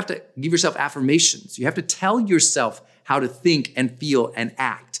 You have to give yourself affirmations. You have to tell yourself how to think and feel and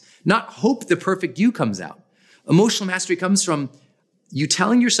act, not hope the perfect you comes out. Emotional mastery comes from you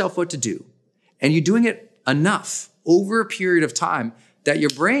telling yourself what to do and you doing it enough over a period of time that your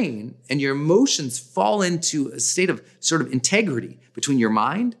brain and your emotions fall into a state of sort of integrity between your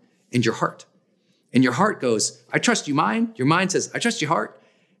mind and your heart. And your heart goes, I trust you, mind. Your mind says, I trust you, heart.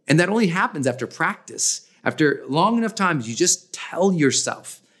 And that only happens after practice. After long enough times, you just tell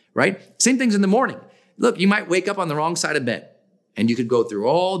yourself, right? Same things in the morning. Look, you might wake up on the wrong side of bed and you could go through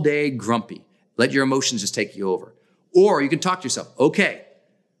all day grumpy. Let your emotions just take you over. Or you can talk to yourself, okay,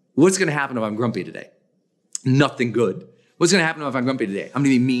 what's going to happen if I'm grumpy today? Nothing good. What's going to happen if I'm grumpy today? I'm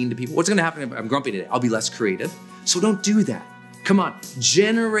going to be mean to people. What's going to happen if I'm grumpy today? I'll be less creative. So don't do that. Come on,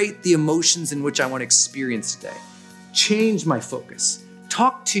 generate the emotions in which I want to experience today. Change my focus.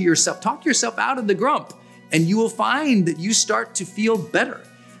 talk yourself out of the grump, and you will find that you start to feel better.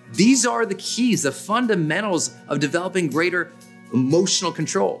 These are the keys, the fundamentals of developing greater emotional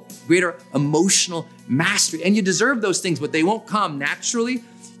control, greater emotional mastery. And you deserve those things, but they won't come naturally.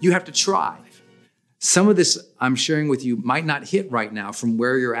 You have to try. Some of this I'm sharing with you might not hit right now from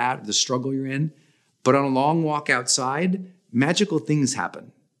where you're at, the struggle you're in, but on a long walk outside, magical things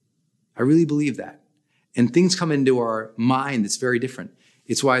happen. I really believe that. And things come into our mind that's very different.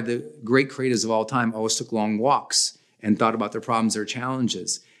 It's why the great creators of all time always took long walks and thought about their problems, their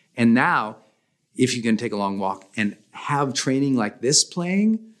challenges. And now, if you can take a long walk and have training like this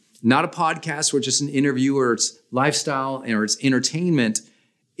playing, not a podcast where it's just an interview or it's lifestyle or it's entertainment,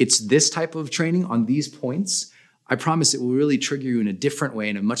 it's this type of training on these points, I promise it will really trigger you in a different way,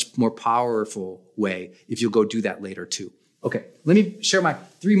 in a much more powerful way, if you'll go do that later too. Okay, let me share my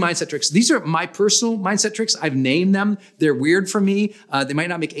 3 mindset tricks. These are my personal mindset tricks. I've named them. They're weird for me. They might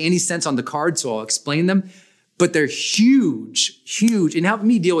not make any sense on the card, so I'll explain them. But they're huge, in helping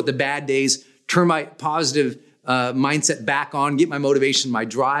me deal with the bad days, turn my positive mindset back on, get my motivation, my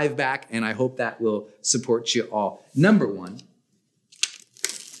drive back, and I hope that will support you all. Number 1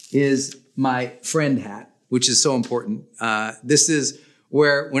 is my friend hat, which is so important. This is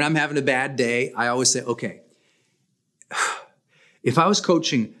where when I'm having a bad day, I always say, okay, if I was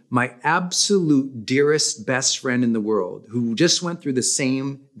coaching my absolute dearest best friend in the world who just went through the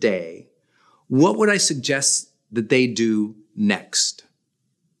same day, what would I suggest that they do next?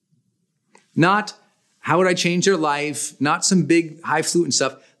 Not how would I change their life, not some big highfalutin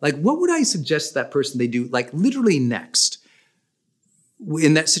stuff. Like, what would I suggest that person they do, like literally next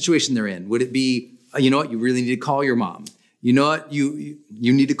in that situation they're in? Would it be, you know what, you really need to call your mom. You know what, you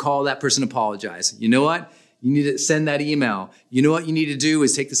need to call that person, apologize. You know what, you need to send that email. You know what you need to do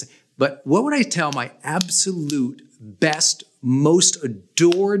is take this. But what would I tell my absolute best, most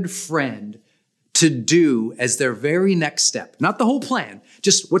adored friend to do as their very next step? Not the whole plan,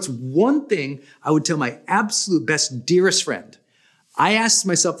 just what's one thing I would tell my absolute best, dearest friend. I ask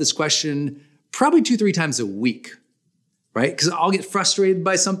myself this question probably 2-3 times a week, right? Because I'll get frustrated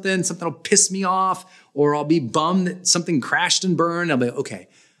by something will piss me off, or I'll be bummed that something crashed and burned. I'll be like, okay,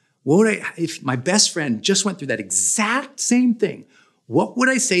 if my best friend just went through that exact same thing, what would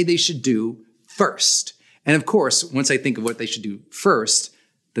I say they should do first? And of course, once I think of what they should do first,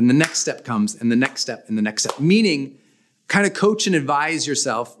 then the next step comes, and the next step, and the next step. Meaning, kind of coach and advise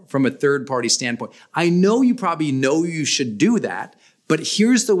yourself from a third-party standpoint. I know you probably know you should do that, but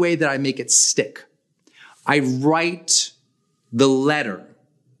here's the way that I make it stick. I write the letter.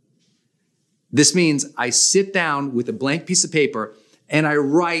 This means I sit down with a blank piece of paper and I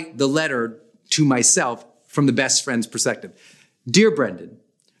write the letter to myself from the best friend's perspective. Dear Brendan,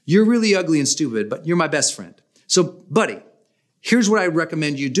 you're really ugly and stupid, but you're my best friend. So, buddy, here's what I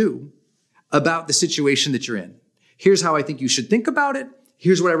recommend you do about the situation that you're in. Here's how I think you should think about it.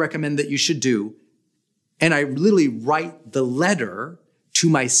 Here's what I recommend that you should do. And I literally write the letter to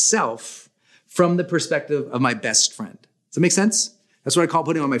myself from the perspective of my best friend. Does that make sense? That's what I call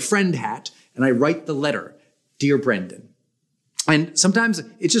putting on my friend hat, and I write the letter, Dear Brendan. And sometimes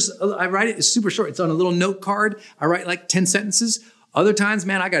I write it, it's super short. It's on a little note card. I write like 10 sentences. Other times,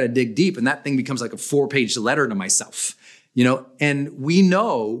 man, I got to dig deep, and that thing becomes like a 4-page letter to myself. And we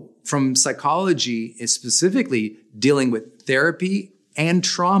know from psychology, specifically dealing with therapy and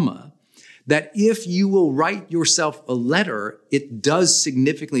trauma, that if you will write yourself a letter, it does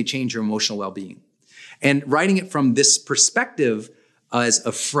significantly change your emotional well-being. And writing it from this perspective as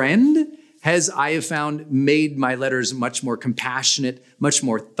a friend I have found, made my letters much more compassionate, much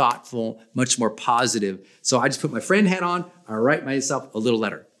more thoughtful, much more positive. So I just put my friend hat on, I write myself a little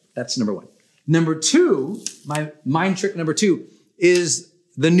letter. That's number 1. Number 2, my mind trick number 2 is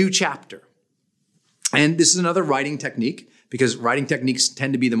the new chapter. And this is another writing technique, because writing techniques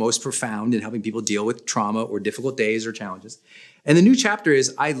tend to be the most profound in helping people deal with trauma or difficult days or challenges. And the new chapter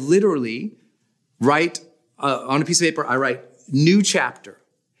is I literally write on a piece of paper, I write new chapter.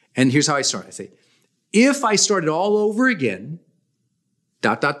 And here's how I start. I say, if I started all over again, ...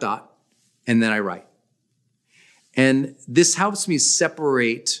 and then I write. And this helps me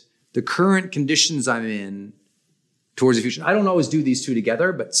separate the current conditions I'm in towards the future. I don't always do these two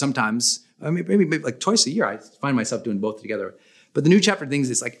together, but sometimes, maybe like twice a year, I find myself doing both together. But the new chapter things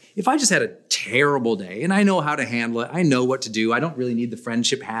is like, if I just had a terrible day and I know how to handle it, I know what to do, I don't really need the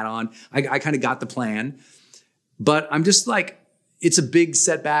friendship hat on, I kind of got the plan, but I'm just like, it's a big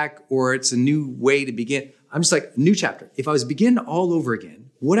setback or it's a new way to begin. I'm just like, new chapter. If I was to begin all over again,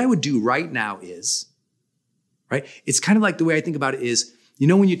 what I would do right now is, right? It's kind of like the way I think about it is,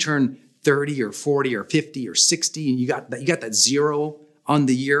 when you turn 30 or 40 or 50 or 60 and you got that 0 on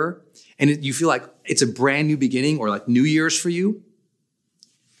the year and you feel like it's a brand new beginning or like New Year's for you,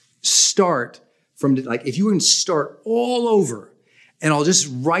 start from like, if you were to start all over and I'll just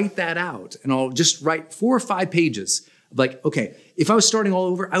write that out and I'll just write 4 or 5 pages of like, okay, if I was starting all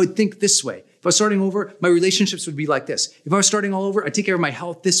over, I would think this way. If I was starting over, my relationships would be like this. If I was starting all over, I'd take care of my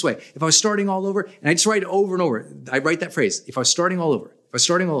health this way. If I was starting all over, and I just write it over and over. I write that phrase, if I was starting all over, if I was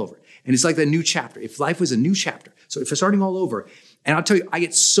starting all over. And it's like the new chapter. If life was a new chapter. So if I was starting all over, and I'll tell you, I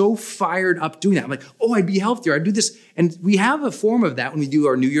get so fired up doing that. I'm like, oh, I'd be healthier. I'd do this. And we have a form of that when we do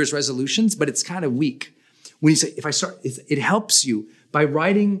our New Year's resolutions, but it's kind of weak. When you say, it helps you by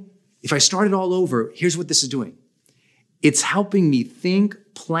writing, if I started all over, here's what this is doing. It's helping me think,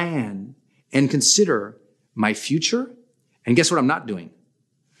 plan, and consider my future. And guess what I'm not doing?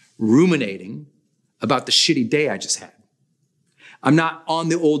 Ruminating about the shitty day I just had. I'm not on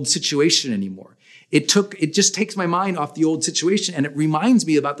the old situation anymore. It just takes my mind off the old situation and it reminds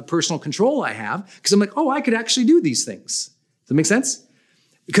me about the personal control I have because I'm like, oh, I could actually do these things. Does that make sense?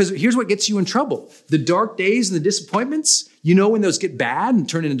 Because here's what gets you in trouble. The dark days and the disappointments, you know when those get bad and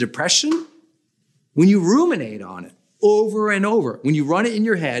turn into depression? When you ruminate on it over and over. When you run it in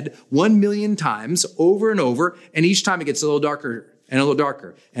your head 1 million times over and over, and each time it gets a little darker and a little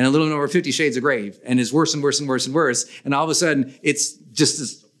darker and a little over 50 shades of gray and is worse and worse and worse and worse. And all of a sudden, it's just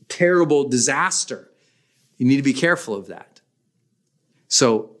this terrible disaster. You need to be careful of that.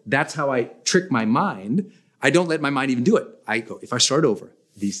 So that's how I trick my mind. I don't let my mind even do it. I go, if I start over,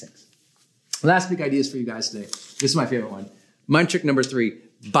 these things. Last big ideas for you guys today. This is my favorite one. Mind trick number 3,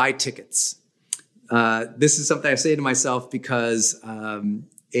 buy tickets. This is something I say to myself because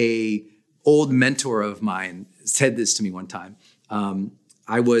a old mentor of mine said this to me one time.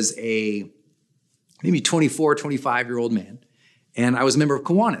 I was a maybe 24, 25-year-old man, and I was a member of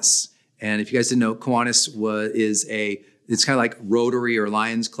Kiwanis. And if you guys didn't know, Kiwanis it's kind of like Rotary or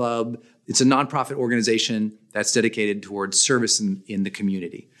Lions Club. It's a nonprofit organization that's dedicated towards service in the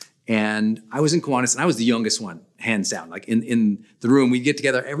community. And I was in Kiwanis, and I was the youngest one, hands down. Like in the room, we'd get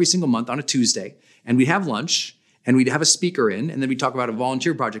together every single month on a Tuesday, and we'd have lunch, and we'd have a speaker in, and then we'd talk about a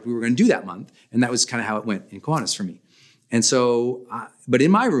volunteer project we were going to do that month. And that was kind of how it went in Kiwanis for me. And so, but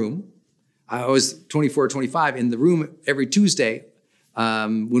in my room, I was 24 or 25. In the room every Tuesday,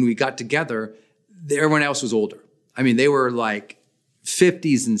 when we got together, everyone else was older. I mean, they were like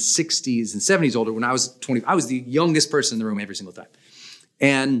 50s and 60s and 70s older. When I was 20, I was the youngest person in the room every single time.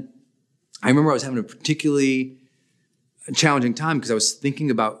 And I remember I was having a particularly challenging time because I was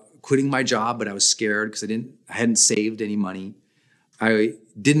thinking about quitting my job, but I was scared because I hadn't saved any money. I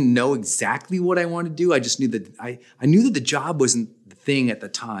didn't know exactly what I wanted to do. I just knew that I knew that the job wasn't the thing at the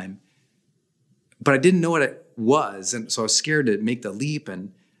time, but I didn't know what it was. And so I was scared to make the leap.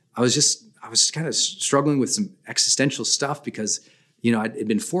 And I was kind of struggling with some existential stuff because, it'd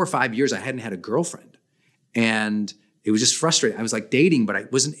been 4 or 5 years I hadn't had a girlfriend. And it was just frustrating. I was like dating, but I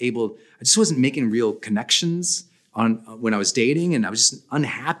just wasn't making real connections when I was dating. And I was just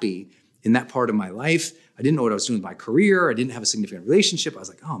unhappy in that part of my life. I didn't know what I was doing with my career. I didn't have a significant relationship. I was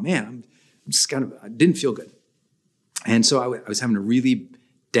like, oh man, I didn't feel good. And so I was having a really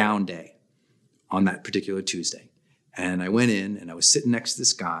down day on that particular Tuesday. And I went in and I was sitting next to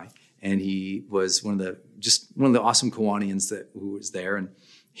this guy, and he was one of the awesome Kiwanians who was there. And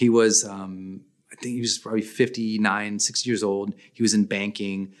he was, I think he was probably 59, 60 years old. He was in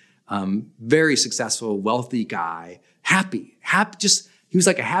banking, very successful, wealthy guy, happy, he was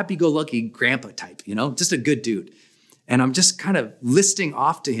like a happy-go-lucky grandpa type, just a good dude. And I'm just kind of listing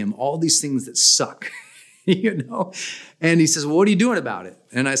off to him all these things that suck, And he says, well, what are you doing about it?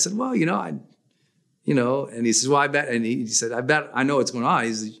 And I said, well, and he says, well, I bet. And he said, I bet I know what's going on.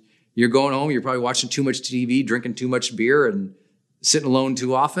 He says, you're going home, you're probably watching too much TV, drinking too much beer, and sitting alone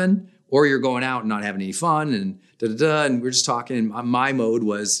too often, or you're going out and not having any fun, and and we're just talking. And my mode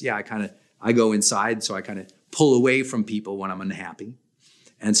was, I go inside, so I kind of pull away from people when I'm unhappy.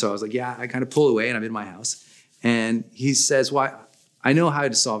 And so I was like, I kind of pull away, and I'm in my house. And he says, well, I know how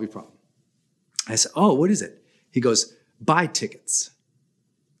to solve your problem. I said, oh, what is it? He goes, buy tickets.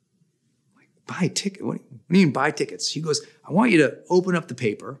 I'm like, buy tickets? What do you mean buy tickets? He goes, I want you to open up the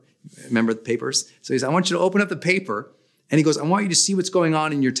paper. Remember the papers? So he says, I want you to open up the paper. And he goes, I want you to see what's going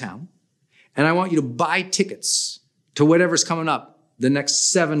on in your town. And I want you to buy tickets to whatever's coming up the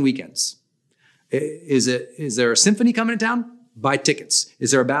next 7 weekends. Is there a symphony coming to town? Buy tickets.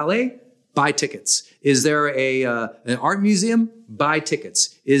 Is there a ballet? Buy tickets. Is there an art museum? Buy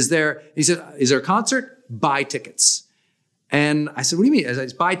tickets. He said, is there a concert? Buy tickets. And I said, what do you mean? I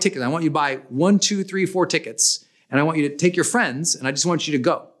said, buy tickets. I want you to buy 1, 2, 3, 4 tickets. And I want you to take your friends, and I just want you to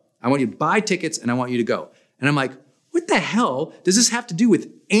go. I want you to buy tickets, and I want you to go. And I'm like, what the hell does this have to do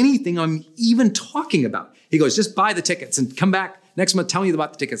with anything I'm even talking about? He goes, just buy the tickets and come back next month, tell me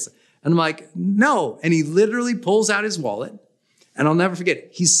about the tickets. And I'm like, no. And he literally pulls out his wallet, and I'll never forget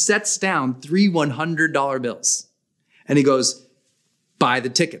it. He sets down 3 $100 bills. And he goes, buy the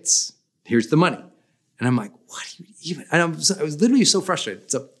tickets. Here's the money. And I'm like, what do you even? And I was literally so frustrated.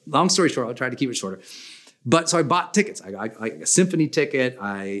 So long story short, I'll try to keep it shorter. But so I bought tickets. I got a symphony ticket.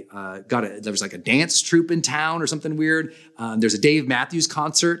 There was like a dance troupe in town or something weird. There's a Dave Matthews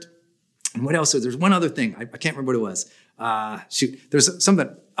concert. And what else? There's one other thing. I can't remember what it was. There's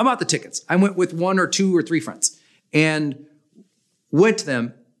something about the tickets. I went with 1 or 2 or 3 friends and went to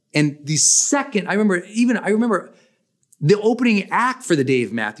them. And the second, I remember the opening act for the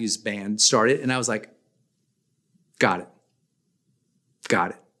Dave Matthews Band started. And I was like, got it.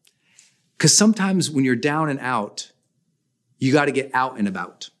 Because sometimes when you're down and out, you got to get out and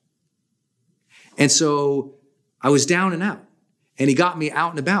about. And so I was down and out, and he got me out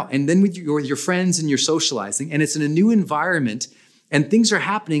and about. And then with your friends and you're socializing, and it's in a new environment, and things are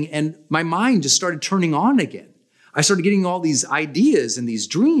happening, and my mind just started turning on again. I started getting all these ideas and these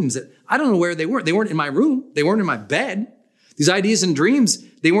dreams that I don't know where they were. They weren't in my room. They weren't in my bed. These ideas and dreams,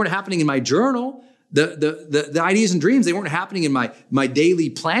 they weren't happening in my journal. The ideas and dreams, they weren't happening in my daily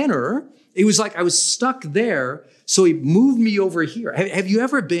planner. It was like I was stuck there. So he moved me over here. Have you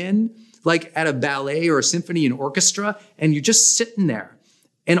ever been like at a ballet or a symphony and orchestra, and you're just sitting there,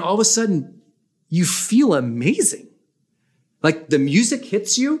 and all of a sudden you feel amazing? Like the music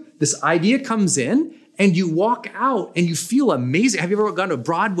hits you, this idea comes in, and you walk out and you feel amazing. Have you ever gone to a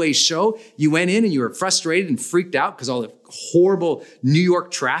Broadway show? You went in and you were frustrated and freaked out because all the horrible New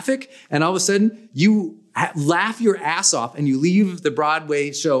York traffic, and all of a sudden you laugh your ass off and you leave the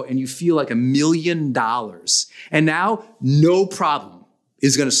Broadway show and you feel like $1 million. And now no problem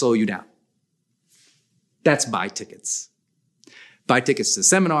is going to slow you down. That's buy tickets. Buy tickets to the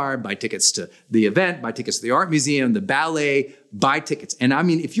seminar, buy tickets to the event, buy tickets to the art museum, the ballet, buy tickets. And I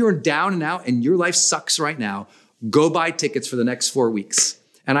mean, if you're down and out and your life sucks right now, go buy tickets for the next 4 weeks.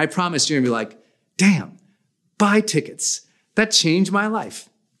 And I promise you're gonna be like, damn, buy tickets. That changed my life.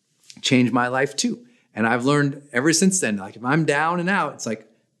 Changed my life too. And I've learned ever since then, like if I'm down and out, it's like,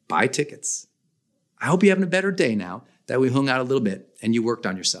 buy tickets. I hope you're having a better day now that we hung out a little bit and you worked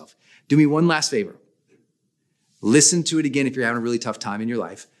on yourself. Do me one last favor. Listen to it again if you're having a really tough time in your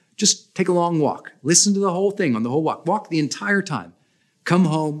life. Just take a long walk. Listen to the whole thing on the whole walk. Walk the entire time. Come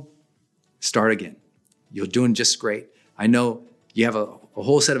home, start again. You're doing just great. I know you have a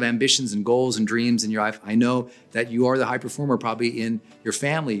whole set of ambitions and goals and dreams in your life. I know that you are the high performer probably in your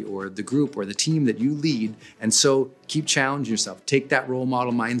family or the group or the team that you lead. And so keep challenging yourself. Take that role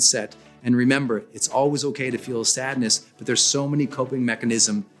model mindset. And remember, it's always okay to feel sadness, but there's so many coping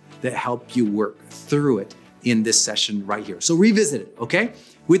mechanisms that help you work through it in this session right here. So revisit it, okay?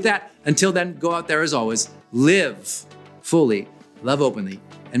 With that, until then, go out there as always, live fully, love openly,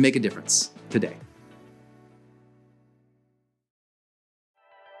 and make a difference today.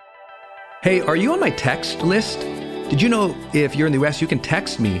 Hey, are you on my text list? Did you know if you're in the US, you can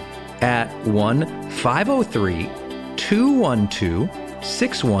text me at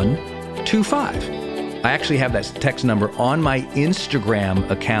 1-503-212-6125. I actually have that text number on my Instagram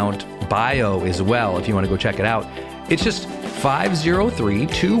account bio as well, if you want to go check it out. It's just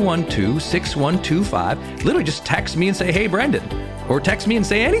 503-212-6125. Literally just text me and say, hey, Brendan. Or text me and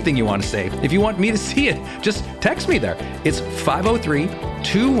say anything you want to say. If you want me to see it, just text me there. It's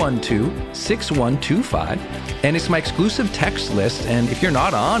 503-212-6125. And it's my exclusive text list. And if you're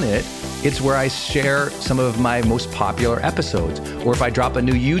not on it, it's where I share some of my most popular episodes. Or if I drop a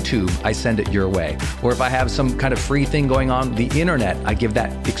new YouTube, I send it your way. Or if I have some kind of free thing going on the internet, I give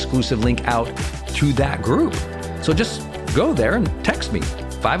that exclusive link out to that group. So just go there and text me.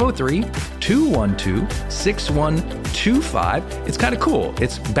 503-212-6125. It's kind of cool.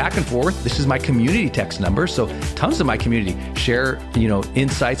 It's back and forth. This is my community text number. So tons of my community share,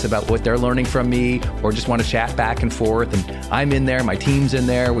 insights about what they're learning from me or just want to chat back and forth. And I'm in there, my team's in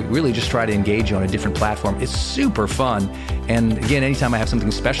there. We really just try to engage you on a different platform. It's super fun. And again, anytime I have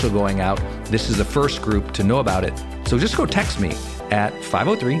something special going out, this is the first group to know about it. So just go text me at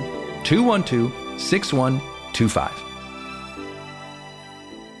 503-212-6125.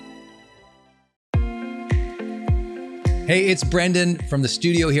 Hey, it's Brendan from the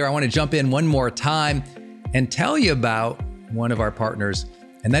studio here. I want to jump in one more time and tell you about one of our partners,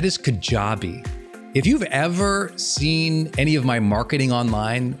 and that is Kajabi. If you've ever seen any of my marketing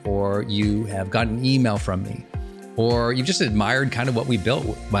online, or you have gotten an email from me, or you've just admired kind of what we built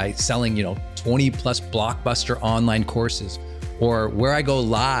by selling, 20 plus blockbuster online courses, or where I go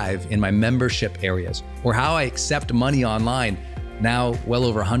live in my membership areas, or how I accept money online, now well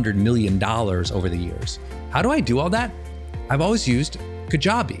over $100 million over the years. How do I do all that? I've always used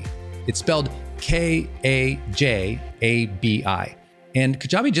Kajabi. It's spelled Kajabi. And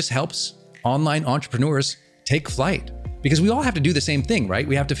Kajabi just helps online entrepreneurs take flight, because we all have to do the same thing, right?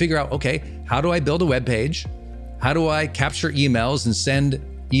 We have to figure out, okay, how do I build a web page? How do I capture emails and send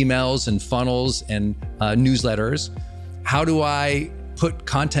emails and funnels and newsletters? How do I put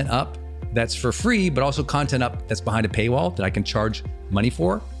content up that's for free, but also content up that's behind a paywall that I can charge money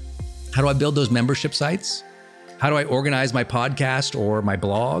for? How do I build those membership sites? How do I organize my podcast or my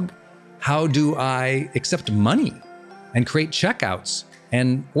blog? How do I accept money and create checkouts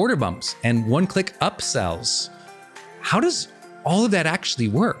and order bumps and one-click upsells? How does all of that actually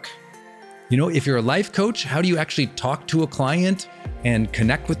work? You know, if you're a life coach, how do you actually talk to a client and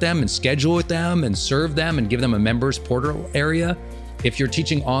connect with them and schedule with them and serve them and give them a members portal area? If you're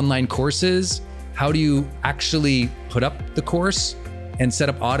teaching online courses, how do you actually put up the course and set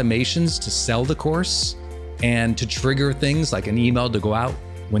up automations to sell the course and to trigger things like an email to go out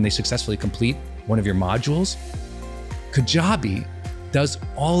when they successfully complete one of your modules? Kajabi does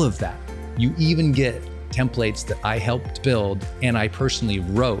all of that. You even get templates that I helped build and I personally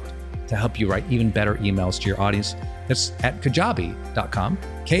wrote to help you write even better emails to your audience. That's at kajabi.com,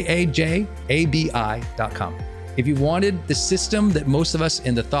 Kajabi.com. If you wanted the system that most of us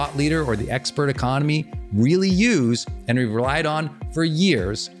in the thought leader or the expert economy really use and we've relied on for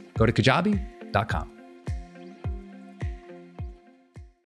years, go to kajabi.com.